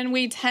 then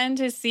we tend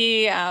to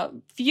see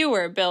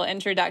fewer bill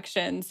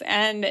introductions.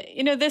 And,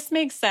 this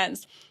makes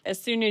sense. As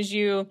soon as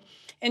you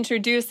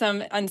introduce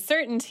some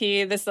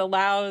uncertainty, this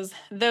allows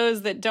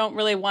those that don't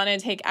really want to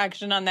take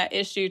action on that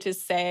issue to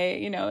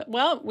say,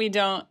 we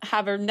don't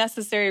have a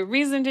necessary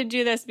reason to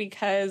do this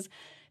because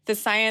the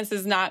science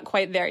is not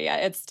quite there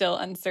yet. It's still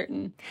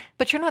uncertain.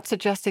 But you're not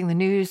suggesting the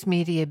news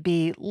media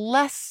be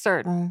less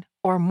certain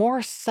or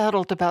more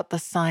settled about the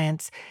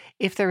science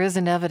if there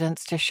isn't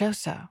evidence to show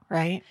so,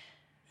 right?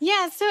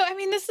 Yeah. So,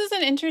 this is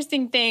an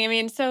interesting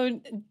thing.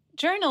 So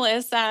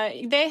journalists,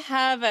 they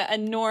have a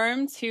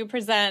norm to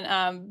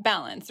present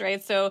balance,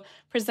 right? So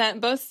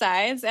present both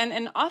sides,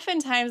 and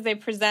oftentimes they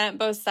present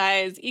both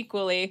sides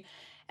equally.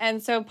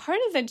 And so part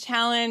of the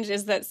challenge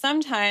is that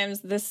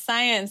sometimes the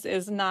science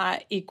is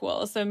not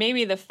equal. So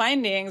maybe the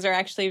findings are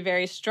actually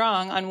very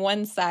strong on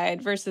one side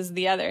versus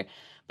the other.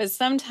 But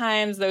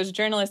sometimes those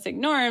journalistic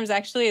norms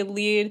actually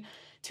lead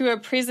to a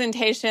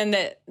presentation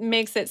that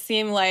makes it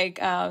seem like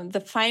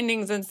the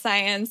findings in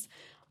science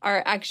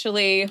are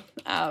actually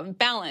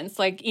balanced,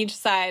 like each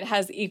side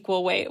has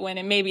equal weight,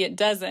 when maybe it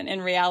doesn't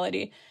in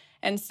reality.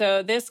 And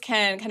so this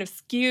can kind of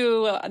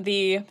skew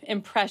the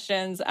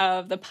impressions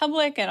of the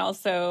public and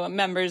also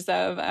members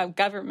of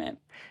government.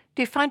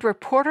 Do you find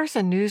reporters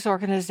and news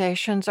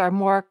organizations are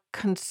more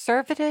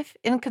conservative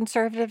in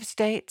conservative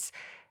states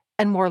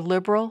and more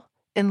liberal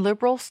in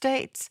liberal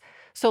states?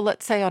 So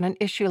let's say on an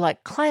issue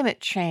like climate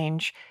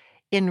change,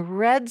 in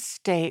red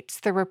states,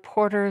 the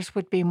reporters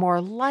would be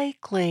more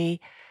likely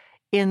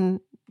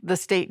in the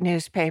state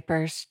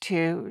newspapers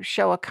to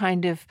show a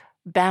kind of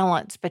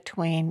balance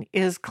between,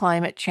 is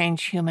climate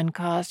change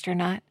human-caused or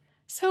not?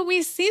 So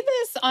we see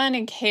this on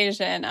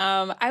occasion.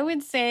 I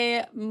would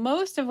say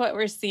most of what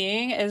we're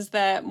seeing is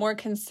that more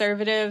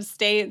conservative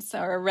states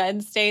or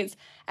red states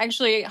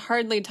actually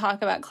hardly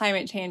talk about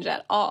climate change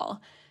at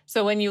all.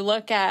 So when you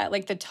look at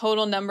like the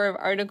total number of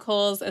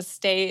articles a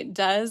state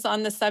does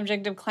on the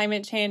subject of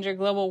climate change or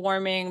global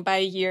warming by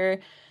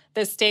year,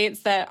 the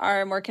states that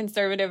are more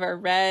conservative or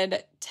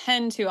red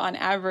tend to, on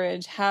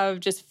average, have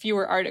just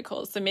fewer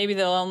articles. So maybe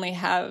they'll only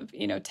have,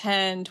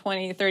 10,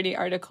 20, 30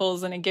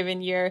 articles in a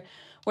given year,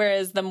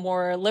 whereas the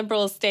more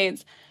liberal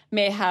states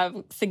may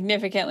have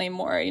significantly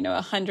more,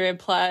 100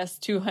 plus,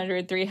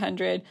 200,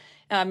 300,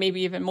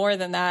 maybe even more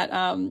than that,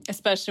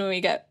 especially when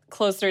we get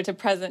closer to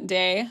present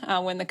day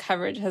when the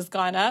coverage has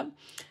gone up.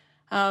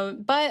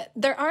 But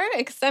there are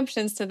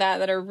exceptions to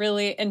that are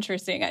really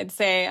interesting, I'd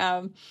say.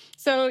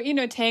 So,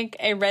 take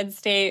a red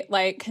state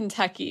like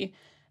Kentucky.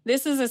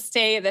 This is a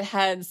state that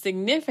had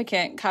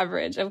significant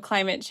coverage of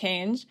climate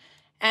change,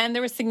 and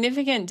there was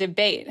significant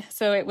debate.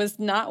 So it was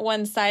not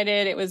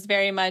one-sided. It was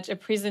very much a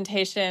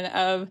presentation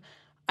of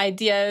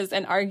ideas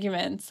and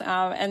arguments.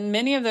 And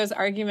many of those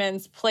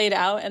arguments played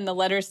out in the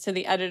letters to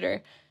the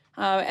editor.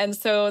 And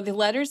so the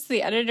letters to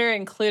the editor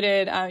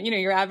included,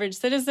 your average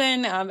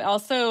citizen,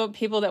 also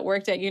people that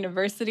worked at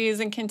universities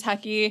in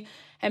Kentucky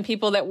and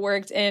people that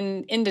worked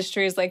in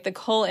industries like the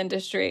coal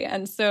industry.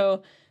 And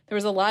so there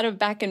was a lot of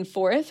back and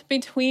forth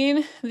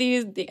between the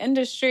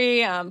industry,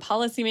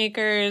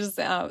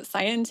 policymakers,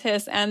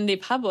 scientists, and the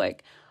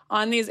public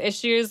on these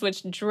issues,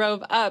 which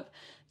drove up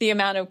the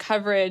amount of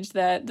coverage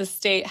that the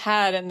state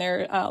had in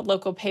their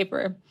local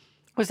paper.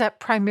 Was that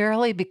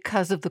primarily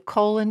because of the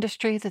coal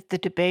industry that the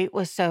debate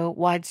was so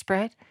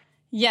widespread?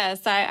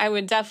 Yes, I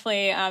would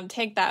definitely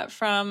take that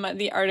from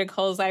the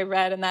articles I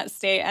read in that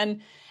state.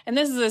 And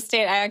this is a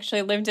state I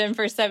actually lived in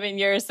for 7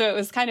 years, so it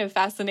was kind of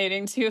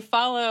fascinating to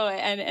follow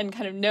and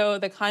kind of know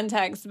the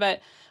context.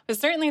 But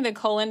certainly the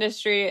coal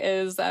industry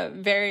is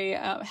very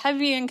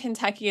heavy in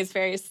Kentucky, is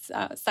very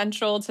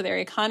central to their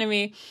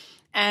economy.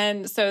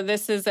 And so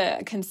this is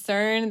a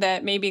concern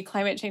that maybe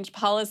climate change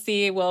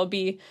policy will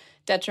be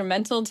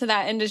detrimental to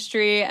that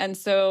industry. And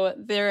so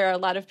there are a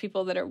lot of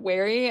people that are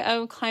wary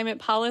of climate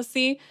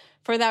policy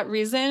for that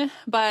reason.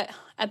 But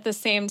at the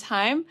same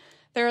time,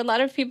 there are a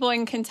lot of people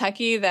in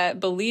Kentucky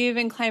that believe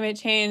in climate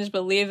change,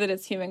 believe that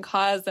it's human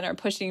caused, and are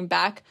pushing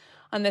back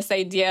on this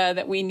idea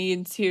that we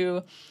need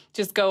to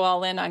just go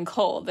all in on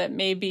coal, that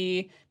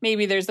maybe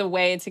there's a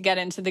way to get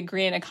into the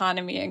green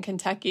economy in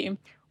Kentucky.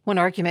 One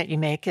argument you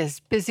make is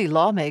busy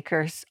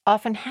lawmakers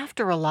often have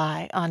to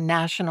rely on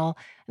national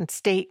and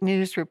state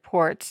news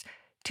reports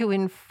to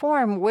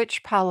inform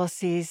which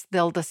policies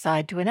they'll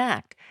decide to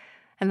enact.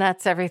 And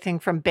that's everything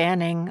from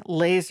banning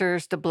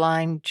lasers to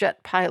blind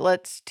jet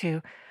pilots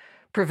to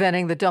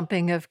preventing the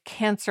dumping of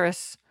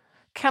cancerous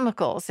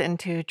chemicals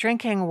into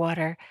drinking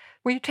water.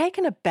 Were you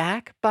taken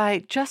aback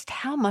by just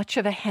how much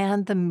of a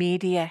hand the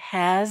media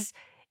has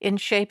in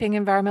shaping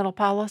environmental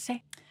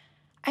policy?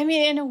 I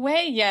mean, in a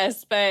way,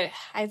 yes, but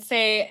I'd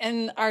say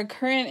in our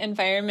current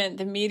environment,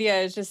 the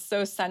media is just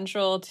so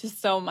central to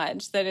so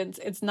much that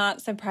it's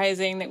not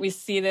surprising that we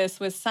see this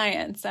with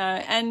science.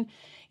 And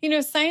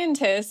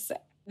scientists,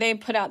 they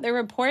put out their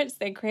reports,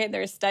 they create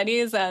their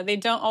studies. They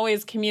don't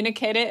always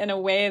communicate it in a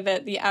way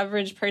that the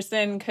average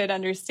person could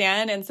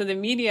understand. And so the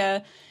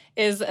media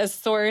is a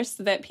source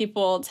that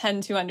people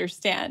tend to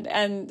understand.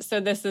 And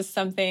so this is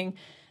something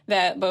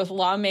that both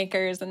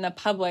lawmakers and the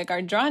public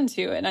are drawn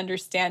to in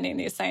understanding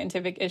these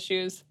scientific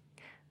issues.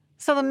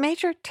 So the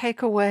major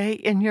takeaway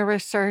in your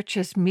research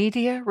is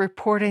media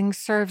reporting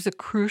serves a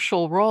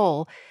crucial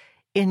role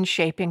in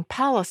shaping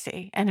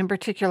policy, and in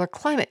particular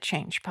climate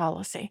change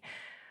policy.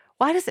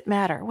 Why does it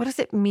matter? What does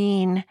it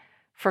mean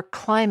for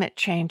climate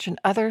change and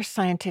other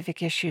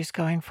scientific issues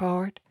going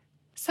forward?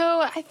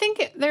 So I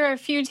think there are a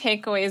few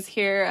takeaways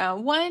here.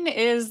 One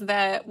is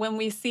that when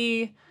we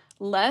see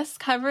less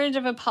coverage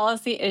of a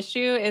policy issue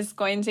is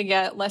going to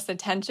get less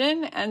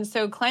attention. And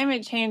so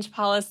climate change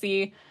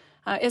policy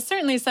is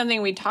certainly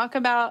something we talk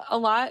about a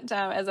lot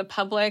as a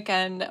public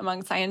and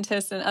among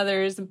scientists and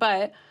others.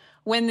 But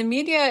when the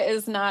media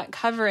is not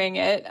covering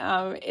it,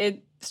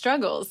 it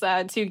struggles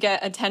to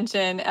get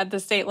attention at the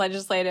state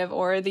legislative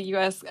or the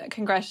U.S.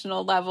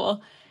 congressional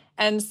level.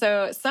 And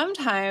so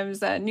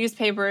sometimes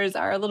newspapers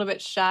are a little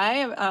bit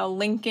shy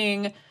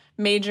linking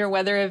major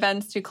weather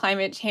events to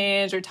climate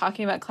change or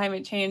talking about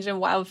climate change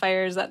and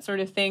wildfires, that sort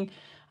of thing.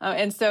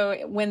 And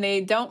so when they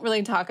don't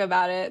really talk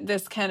about it,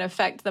 this can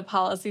affect the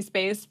policy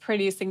space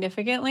pretty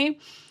significantly.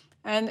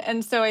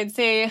 And so I'd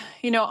say,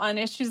 on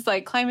issues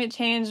like climate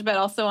change, but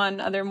also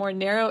on other more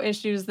narrow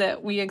issues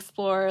that we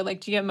explore,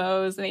 like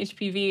GMOs and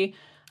HPV,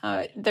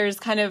 there's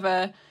kind of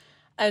a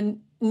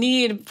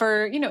need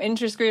for,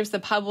 interest groups, the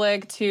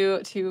public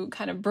to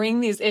kind of bring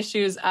these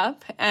issues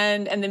up.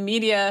 And the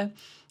media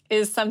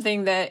is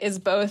something that is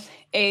both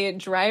a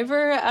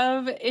driver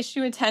of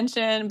issue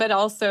attention, but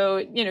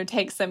also,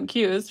 takes some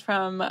cues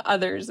from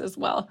others as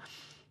well.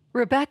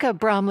 Rebecca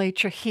Bromley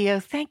Trujillo,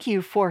 thank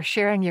you for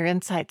sharing your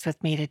insights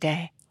with me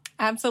today.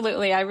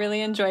 Absolutely. I really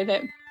enjoyed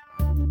it.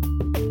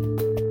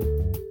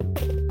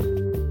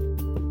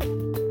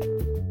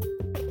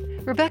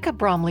 Rebecca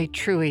Bromley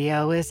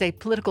Trujillo is a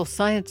political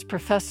science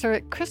professor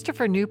at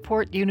Christopher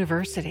Newport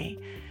University.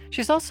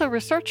 She's also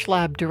research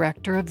lab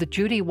director of the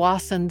Judy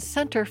Wasson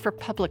Center for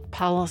Public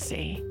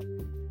Policy.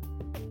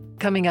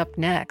 Coming up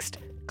next,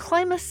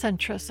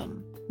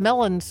 climacentrism,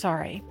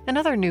 melansari, and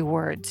other new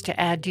words to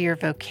add to your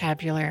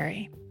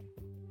vocabulary.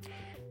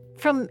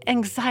 From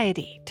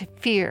anxiety to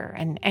fear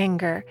and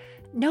anger,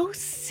 no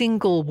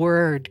single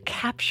word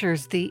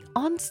captures the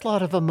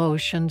onslaught of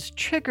emotions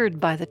triggered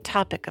by the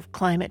topic of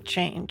climate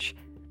change.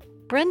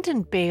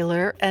 Brendan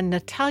Baylor and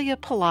Natalia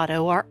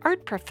Pilato are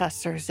art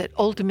professors at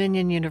Old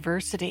Dominion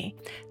University.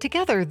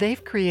 Together,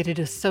 they've created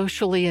a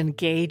socially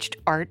engaged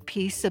art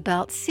piece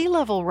about sea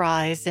level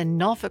rise in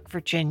Norfolk,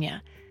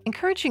 Virginia,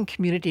 encouraging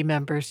community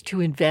members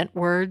to invent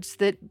words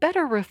that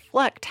better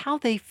reflect how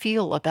they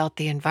feel about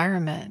the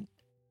environment.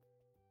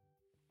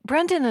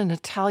 Brendan and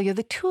Natalia,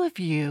 the two of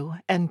you,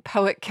 and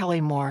poet Kelly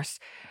Morse,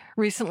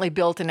 recently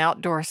built an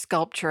outdoor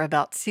sculpture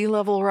about sea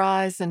level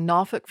rise in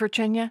Norfolk,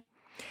 Virginia.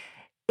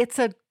 It's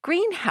a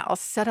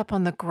greenhouse set up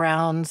on the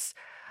grounds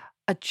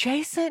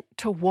adjacent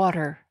to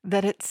water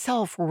that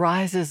itself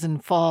rises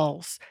and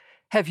falls.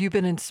 Have you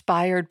been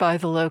inspired by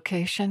the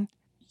location?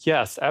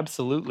 Yes,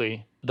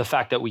 absolutely. The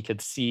fact that we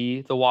could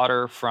see the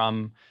water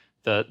from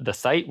the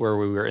site where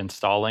we were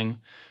installing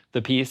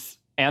the piece,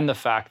 and the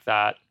fact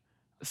that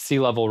sea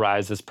level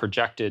rise is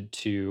projected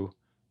to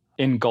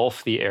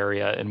engulf the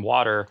area in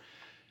water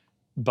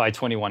by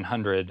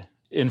 2100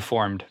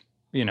 informed,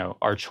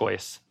 our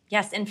choice.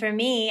 Yes, and for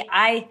me,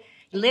 I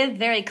live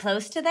very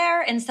close to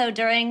there. And so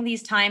during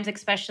these times,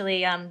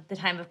 especially the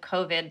time of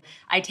COVID,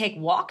 I take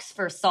walks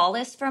for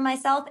solace for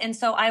myself. And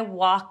so I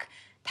walk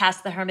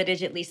past the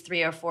Hermitage at least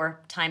 3 or 4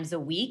 times a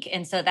week.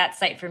 And so that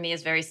site for me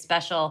is very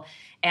special.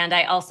 And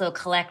I also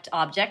collect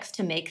objects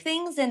to make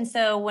things. And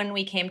so when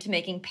we came to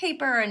making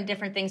paper and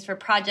different things for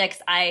projects,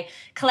 I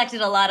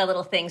collected a lot of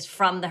little things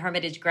from the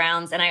Hermitage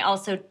grounds. And I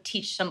also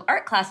teach some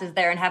art classes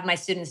there and have my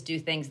students do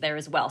things there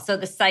as well. So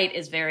the site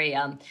is very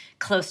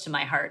close to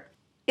my heart.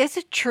 Is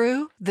it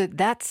true that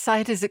that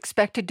site is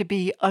expected to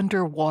be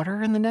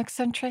underwater in the next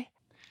century?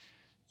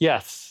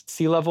 Yes.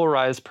 Sea level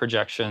rise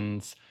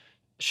projections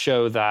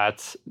show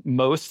that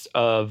most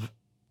of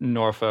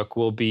Norfolk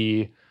will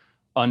be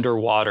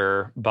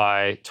underwater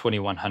by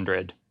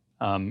 2100.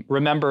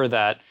 Remember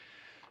that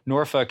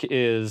Norfolk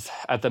is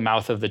at the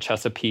mouth of the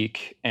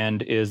Chesapeake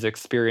and is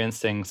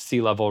experiencing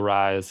sea level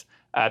rise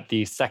at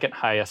the second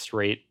highest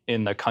rate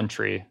in the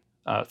country,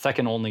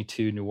 second only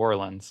to New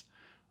Orleans.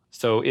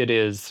 So it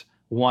is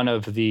one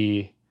of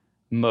the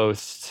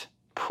most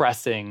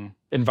pressing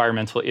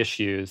environmental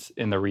issues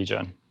in the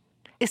region.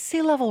 Is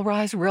sea level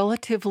rise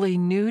relatively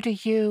new to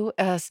you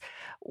as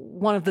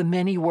one of the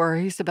many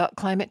worries about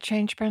climate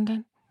change,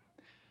 Brendan?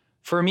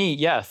 For me,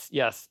 yes.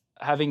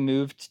 Having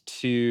moved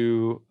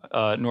to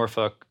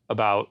Norfolk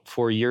about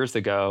 4 years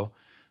ago,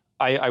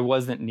 I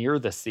wasn't near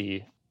the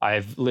sea.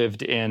 I've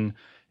lived in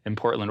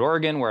Portland,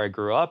 Oregon, where I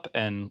grew up,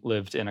 and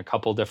lived in a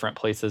couple different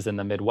places in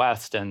the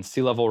Midwest, and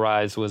sea level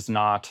rise was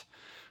not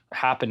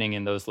happening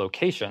in those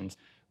locations.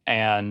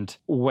 And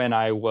when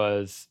I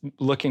was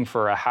looking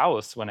for a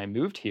house when I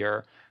moved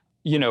here,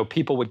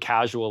 people would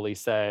casually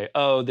say,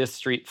 oh, this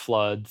street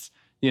floods,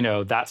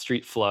 that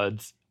street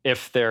floods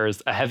if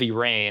there's a heavy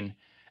rain.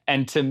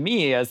 And to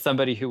me, as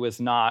somebody who was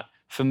not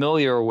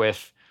familiar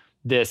with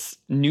this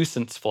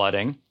nuisance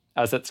flooding,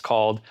 as it's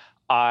called,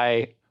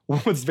 I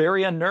was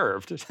very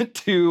unnerved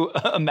to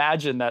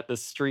imagine that the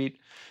street,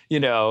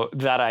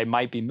 that I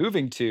might be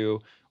moving to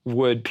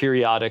would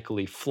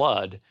periodically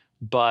flood.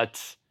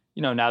 But,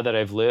 now that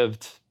I've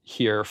lived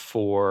here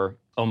for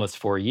almost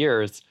 4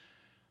 years,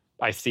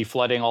 I see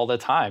flooding all the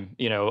time.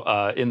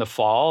 In the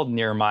fall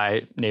near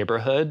my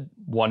neighborhood,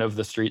 one of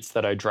the streets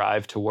that I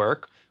drive to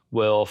work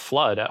will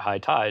flood at high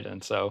tide.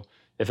 And so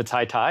if it's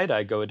high tide,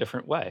 I go a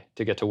different way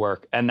to get to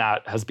work. And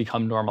that has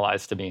become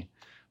normalized to me.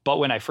 But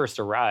when I first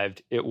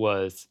arrived, it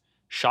was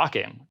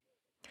shocking.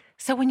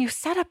 So when you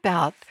set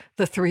about,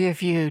 the three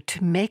of you,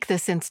 to make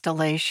this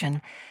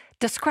installation,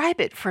 describe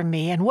it for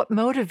me and what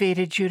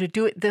motivated you to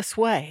do it this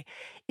way.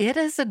 It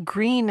is a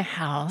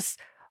greenhouse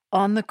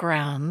on the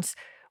grounds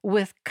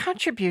with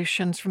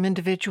contributions from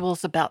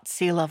individuals about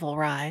sea level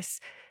rise.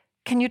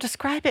 Can you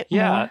describe it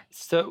more?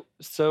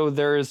 So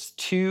there's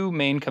 2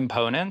 main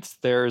components.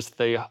 There's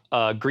the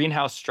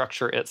greenhouse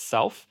structure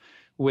itself,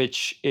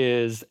 which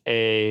is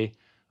a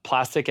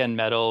plastic and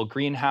metal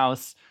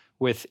greenhouse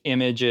with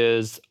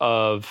images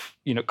of,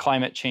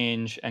 climate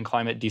change and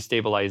climate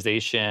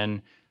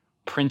destabilization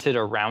printed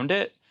around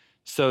it.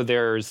 So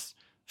there's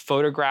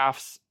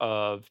photographs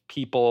of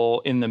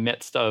people in the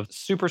midst of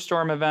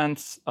superstorm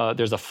events.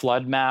 There's a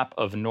flood map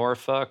of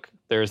Norfolk.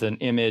 There's an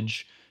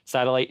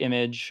satellite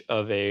image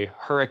of a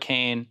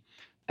hurricane.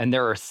 And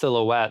there are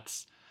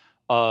silhouettes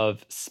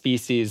of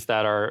species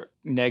that are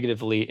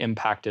negatively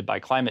impacted by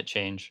climate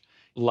change,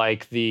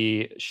 like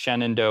the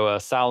Shenandoah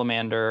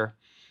salamander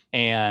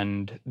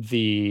and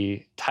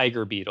the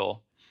tiger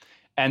beetle.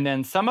 And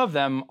then some of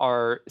them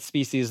are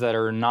species that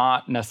are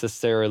not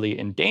necessarily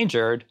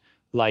endangered,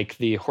 like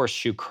the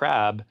horseshoe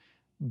crab,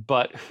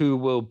 but who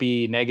will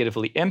be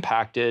negatively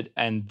impacted,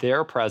 and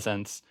their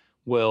presence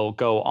will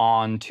go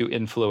on to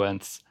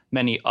influence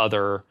many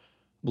other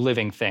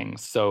living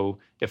things. So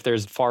if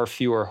there's far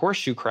fewer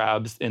horseshoe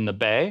crabs in the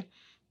bay,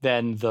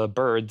 then the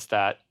birds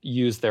that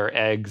use their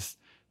eggs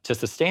to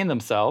sustain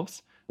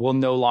themselves will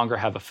no longer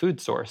have a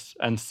food source.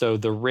 And so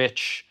the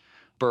rich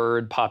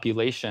bird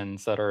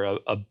populations that are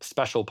a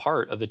special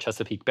part of the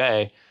Chesapeake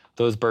Bay,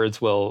 those birds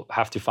will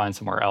have to find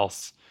somewhere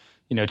else,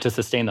 to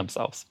sustain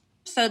themselves.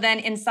 So then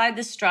inside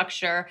the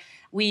structure,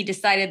 we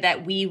decided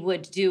that we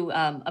would do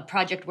a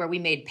project where we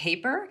made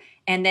paper.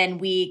 And then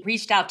we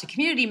reached out to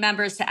community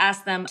members to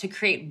ask them to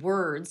create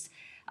words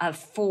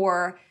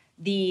for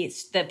the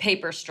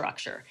paper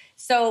structure.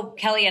 So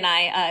Kelly and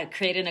I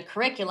created a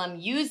curriculum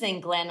using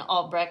Glenn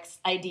Albrecht's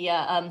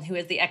idea, who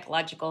is the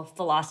ecological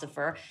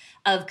philosopher,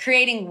 of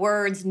creating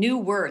words, new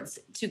words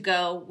to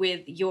go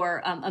with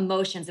your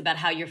emotions about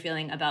how you're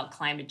feeling about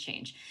climate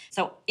change.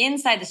 So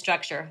inside the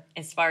structure,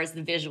 as far as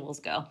the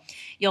visuals go,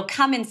 you'll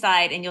come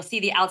inside and you'll see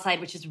the outside,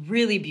 which is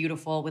really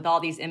beautiful with all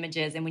these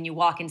images. And when you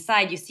walk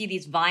inside, you see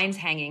these vines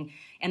hanging.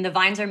 And the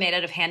vines are made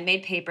out of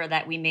handmade paper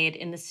that we made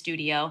in the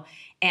studio.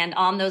 And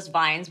on those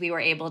vines, we were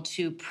able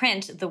to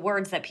print the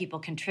words that people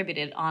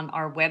contributed on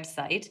our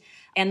website.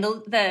 And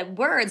the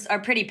words are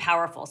pretty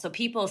powerful. So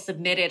people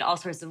submitted all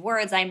sorts of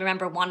words. I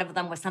remember one of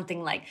them was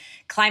something like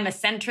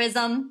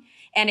climacentrism.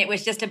 And it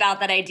was just about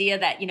that idea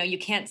that, you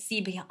can't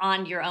see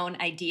beyond your own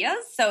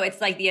ideas. So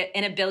it's like the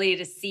inability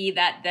to see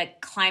that the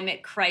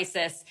climate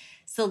crisis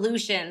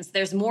solutions,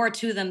 there's more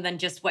to them than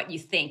just what you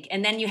think.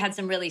 And then you had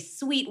some really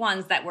sweet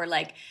ones that were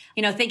like,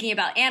 thinking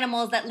about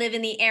animals that live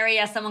in the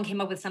area. Someone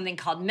came up with something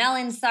called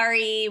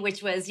Melansari,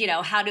 which was,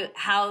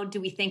 how do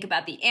we think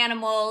about the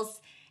animals?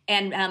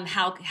 And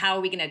how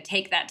are we going to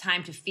take that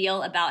time to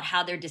feel about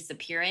how they're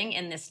disappearing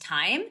in this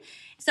time?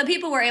 So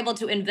people were able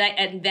to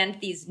invent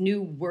these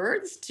new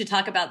words to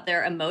talk about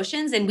their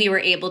emotions, and we were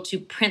able to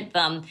print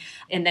them,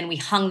 and then we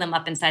hung them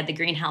up inside the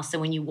greenhouse. So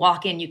when you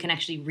walk in, you can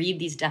actually read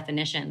these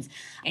definitions,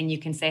 and you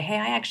can say, hey,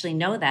 I actually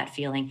know that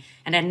feeling,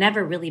 and I've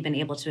never really been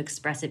able to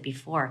express it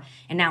before.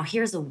 And now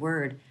here's a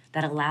word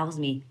that allows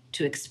me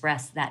to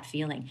express that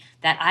feeling,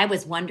 that I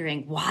was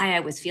wondering why I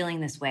was feeling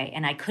this way,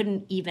 and I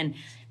couldn't even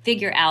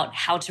figure out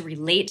how to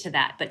relate to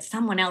that, but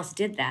someone else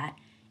did that,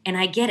 and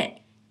I get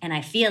it, and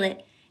I feel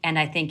it. And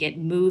I think it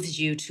moves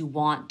you to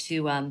want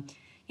to,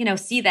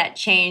 see that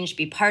change,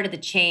 be part of the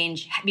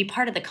change, be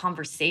part of the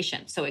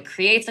conversation. So it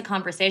creates a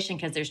conversation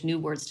because there's new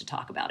words to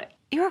talk about it.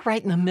 You were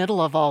right in the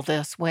middle of all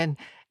this when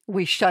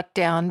we shut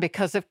down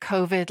because of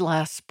COVID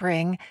last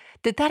spring.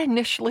 Did that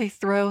initially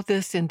throw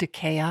this into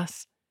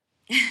chaos?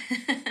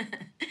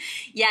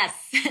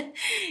 Yes,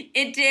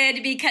 it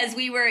did, because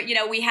we were,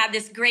 we had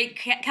this great,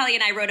 Kelly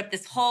and I wrote up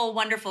this whole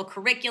wonderful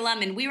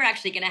curriculum, and we were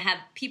actually going to have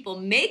people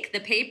make the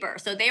paper.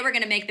 So they were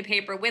going to make the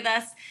paper with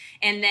us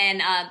and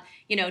then,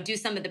 do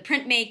some of the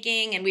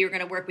printmaking, and we were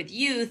going to work with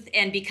youth.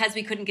 And because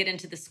we couldn't get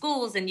into the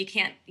schools and you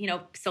can't,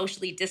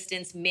 socially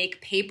distance,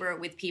 make paper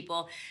with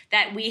people,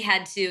 that we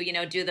had to,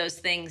 do those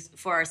things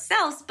for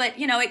ourselves. But,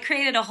 it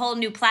created a whole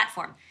new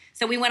platform.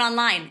 So we went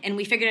online and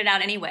we figured it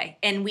out anyway.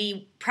 And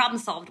we problem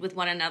solved with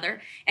one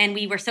another. And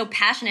we were so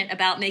passionate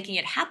about making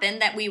it happen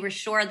that we were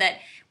sure that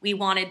we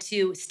wanted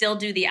to still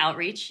do the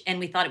outreach. And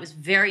we thought it was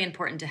very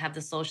important to have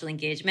the social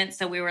engagement.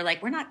 So we were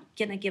like, we're not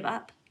going to give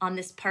up on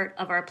this part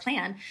of our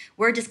plan.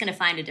 We're just going to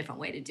find a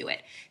different way to do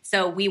it.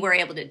 So we were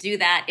able to do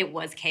that. It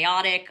was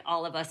chaotic.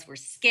 All of us were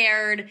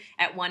scared.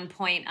 At one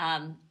point,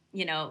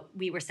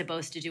 we were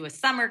supposed to do a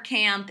summer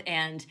camp,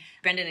 and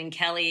Brendan and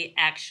Kelly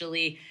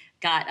actually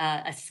got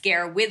a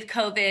scare with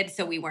COVID,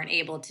 so we weren't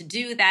able to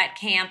do that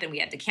camp, and we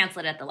had to cancel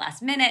it at the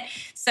last minute.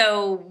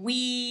 So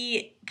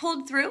we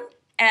pulled through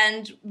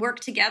and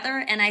worked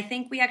together, and I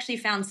think we actually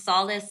found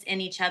solace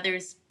in each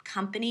other's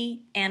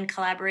company and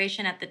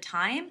collaboration at the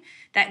time,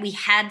 that we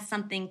had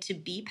something to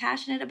be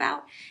passionate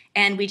about,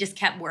 and we just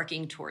kept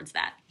working towards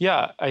that.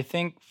 Yeah, I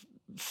think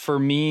for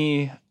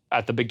me,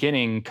 at the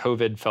beginning,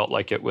 COVID felt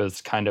like it was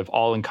kind of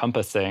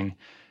all-encompassing,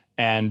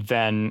 and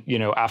then,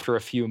 after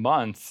a few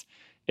months,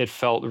 it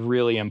felt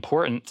really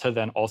important to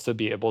then also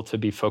be able to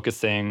be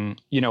focusing,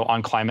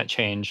 on climate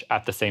change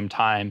at the same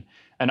time.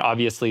 And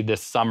obviously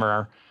this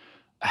summer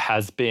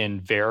has been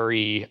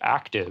very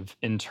active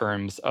in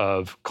terms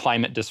of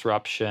climate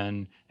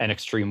disruption and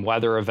extreme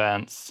weather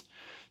events.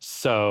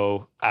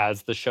 So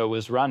as the show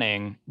was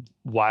running,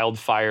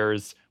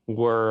 wildfires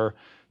were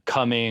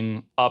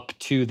coming up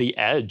to the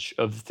edge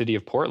of the city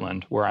of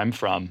Portland, where I'm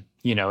from,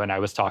 and I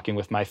was talking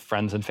with my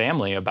friends and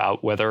family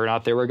about whether or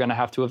not they were going to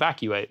have to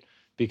evacuate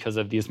because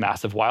of these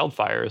massive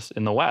wildfires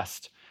in the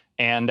West.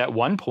 And at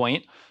one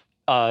point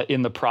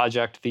in the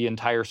project, the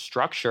entire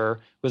structure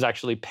was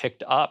actually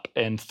picked up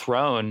and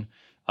thrown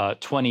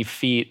 20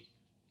 feet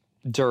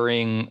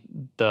during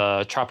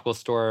the tropical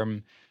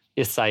storm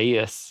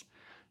Isaias.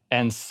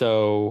 And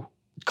so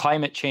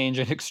climate change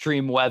and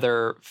extreme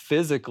weather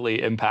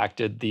physically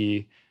impacted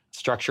the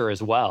structure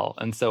as well.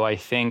 And so I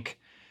think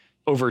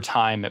over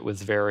time, it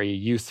was very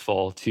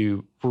useful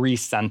to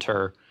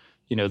recenter,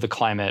 the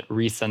climate,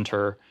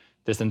 recenter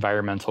this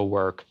environmental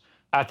work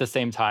at the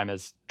same time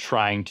as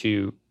trying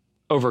to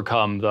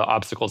overcome the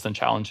obstacles and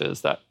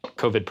challenges that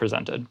COVID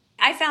presented.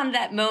 I found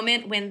that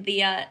moment when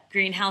the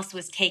greenhouse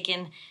was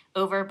taken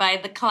over by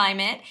the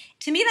climate.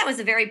 To me, that was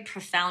a very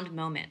profound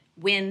moment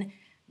when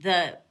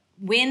the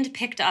wind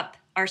picked up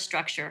our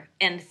structure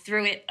and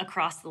threw it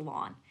across the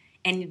lawn.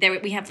 And there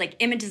we have like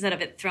images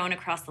of it thrown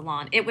across the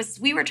lawn.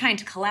 We were trying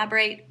to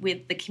collaborate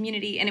with the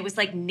community, and it was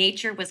like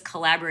nature was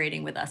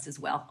collaborating with us as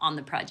well on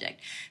the project.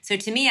 So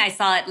to me, I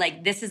saw it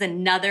like this is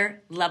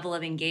another level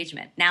of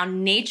engagement. Now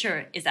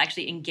nature is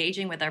actually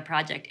engaging with our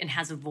project and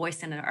has a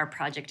voice in our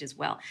project as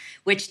well,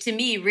 which to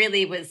me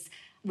really was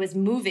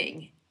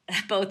moving,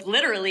 both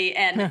literally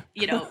and,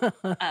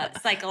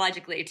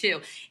 psychologically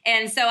too.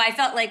 And so I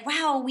felt like,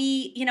 wow,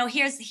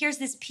 here's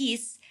this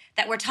piece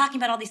that we're talking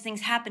about all these things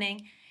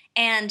happening,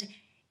 and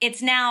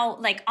it's now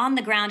like on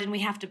the ground and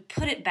we have to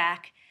put it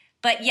back,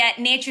 but yet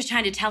nature's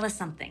trying to tell us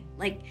something.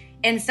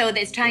 And so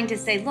it's trying to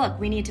say, look,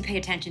 we need to pay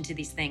attention to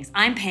these things.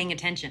 I'm paying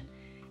attention.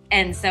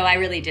 And so I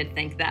really did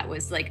think that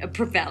was like a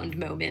profound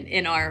moment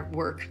in our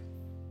work.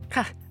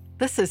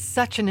 This is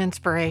such an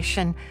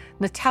inspiration.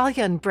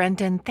 Natalia and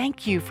Brendan,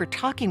 thank you for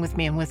talking with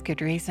me and With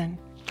Good Reason.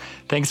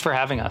 Thanks for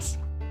having us.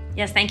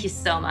 Yes, thank you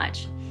so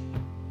much.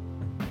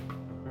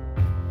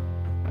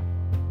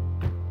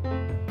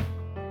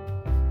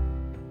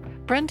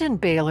 Brendan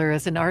Baylor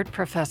is an art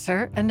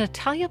professor, and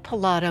Natalia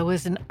Pilato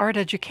is an art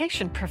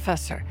education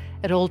professor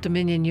at Old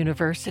Dominion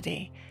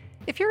University.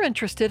 If you're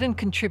interested in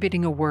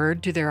contributing a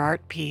word to their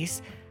art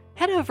piece,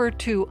 head over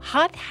to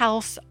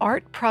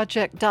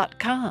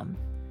hothouseartproject.com.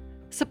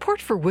 Support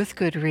for With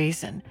Good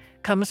Reason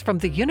comes from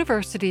the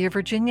University of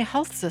Virginia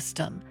Health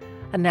System,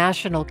 a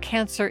National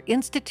Cancer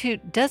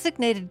Institute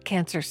designated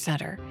cancer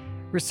center,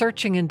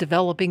 researching and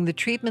developing the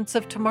treatments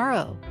of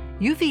tomorrow,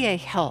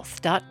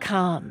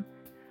 uvahealth.com.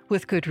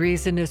 With Good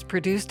Reason is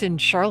produced in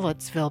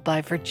Charlottesville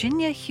by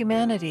Virginia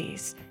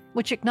Humanities,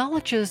 which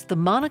acknowledges the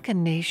Monacan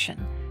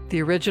Nation,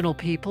 the original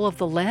people of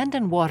the land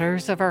and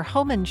waters of our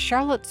home in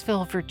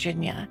Charlottesville,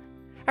 Virginia.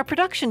 Our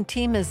production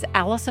team is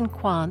Allison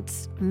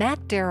Quantz,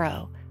 Matt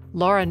Darrow,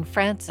 Lauren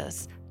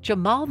Francis,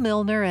 Jamal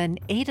Milner, and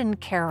Aidan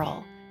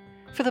Carroll.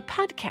 For the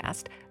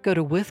podcast, go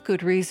to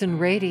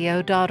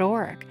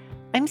withgoodreasonradio.org.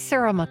 I'm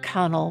Sarah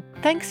McConnell.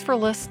 Thanks for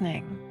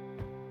listening.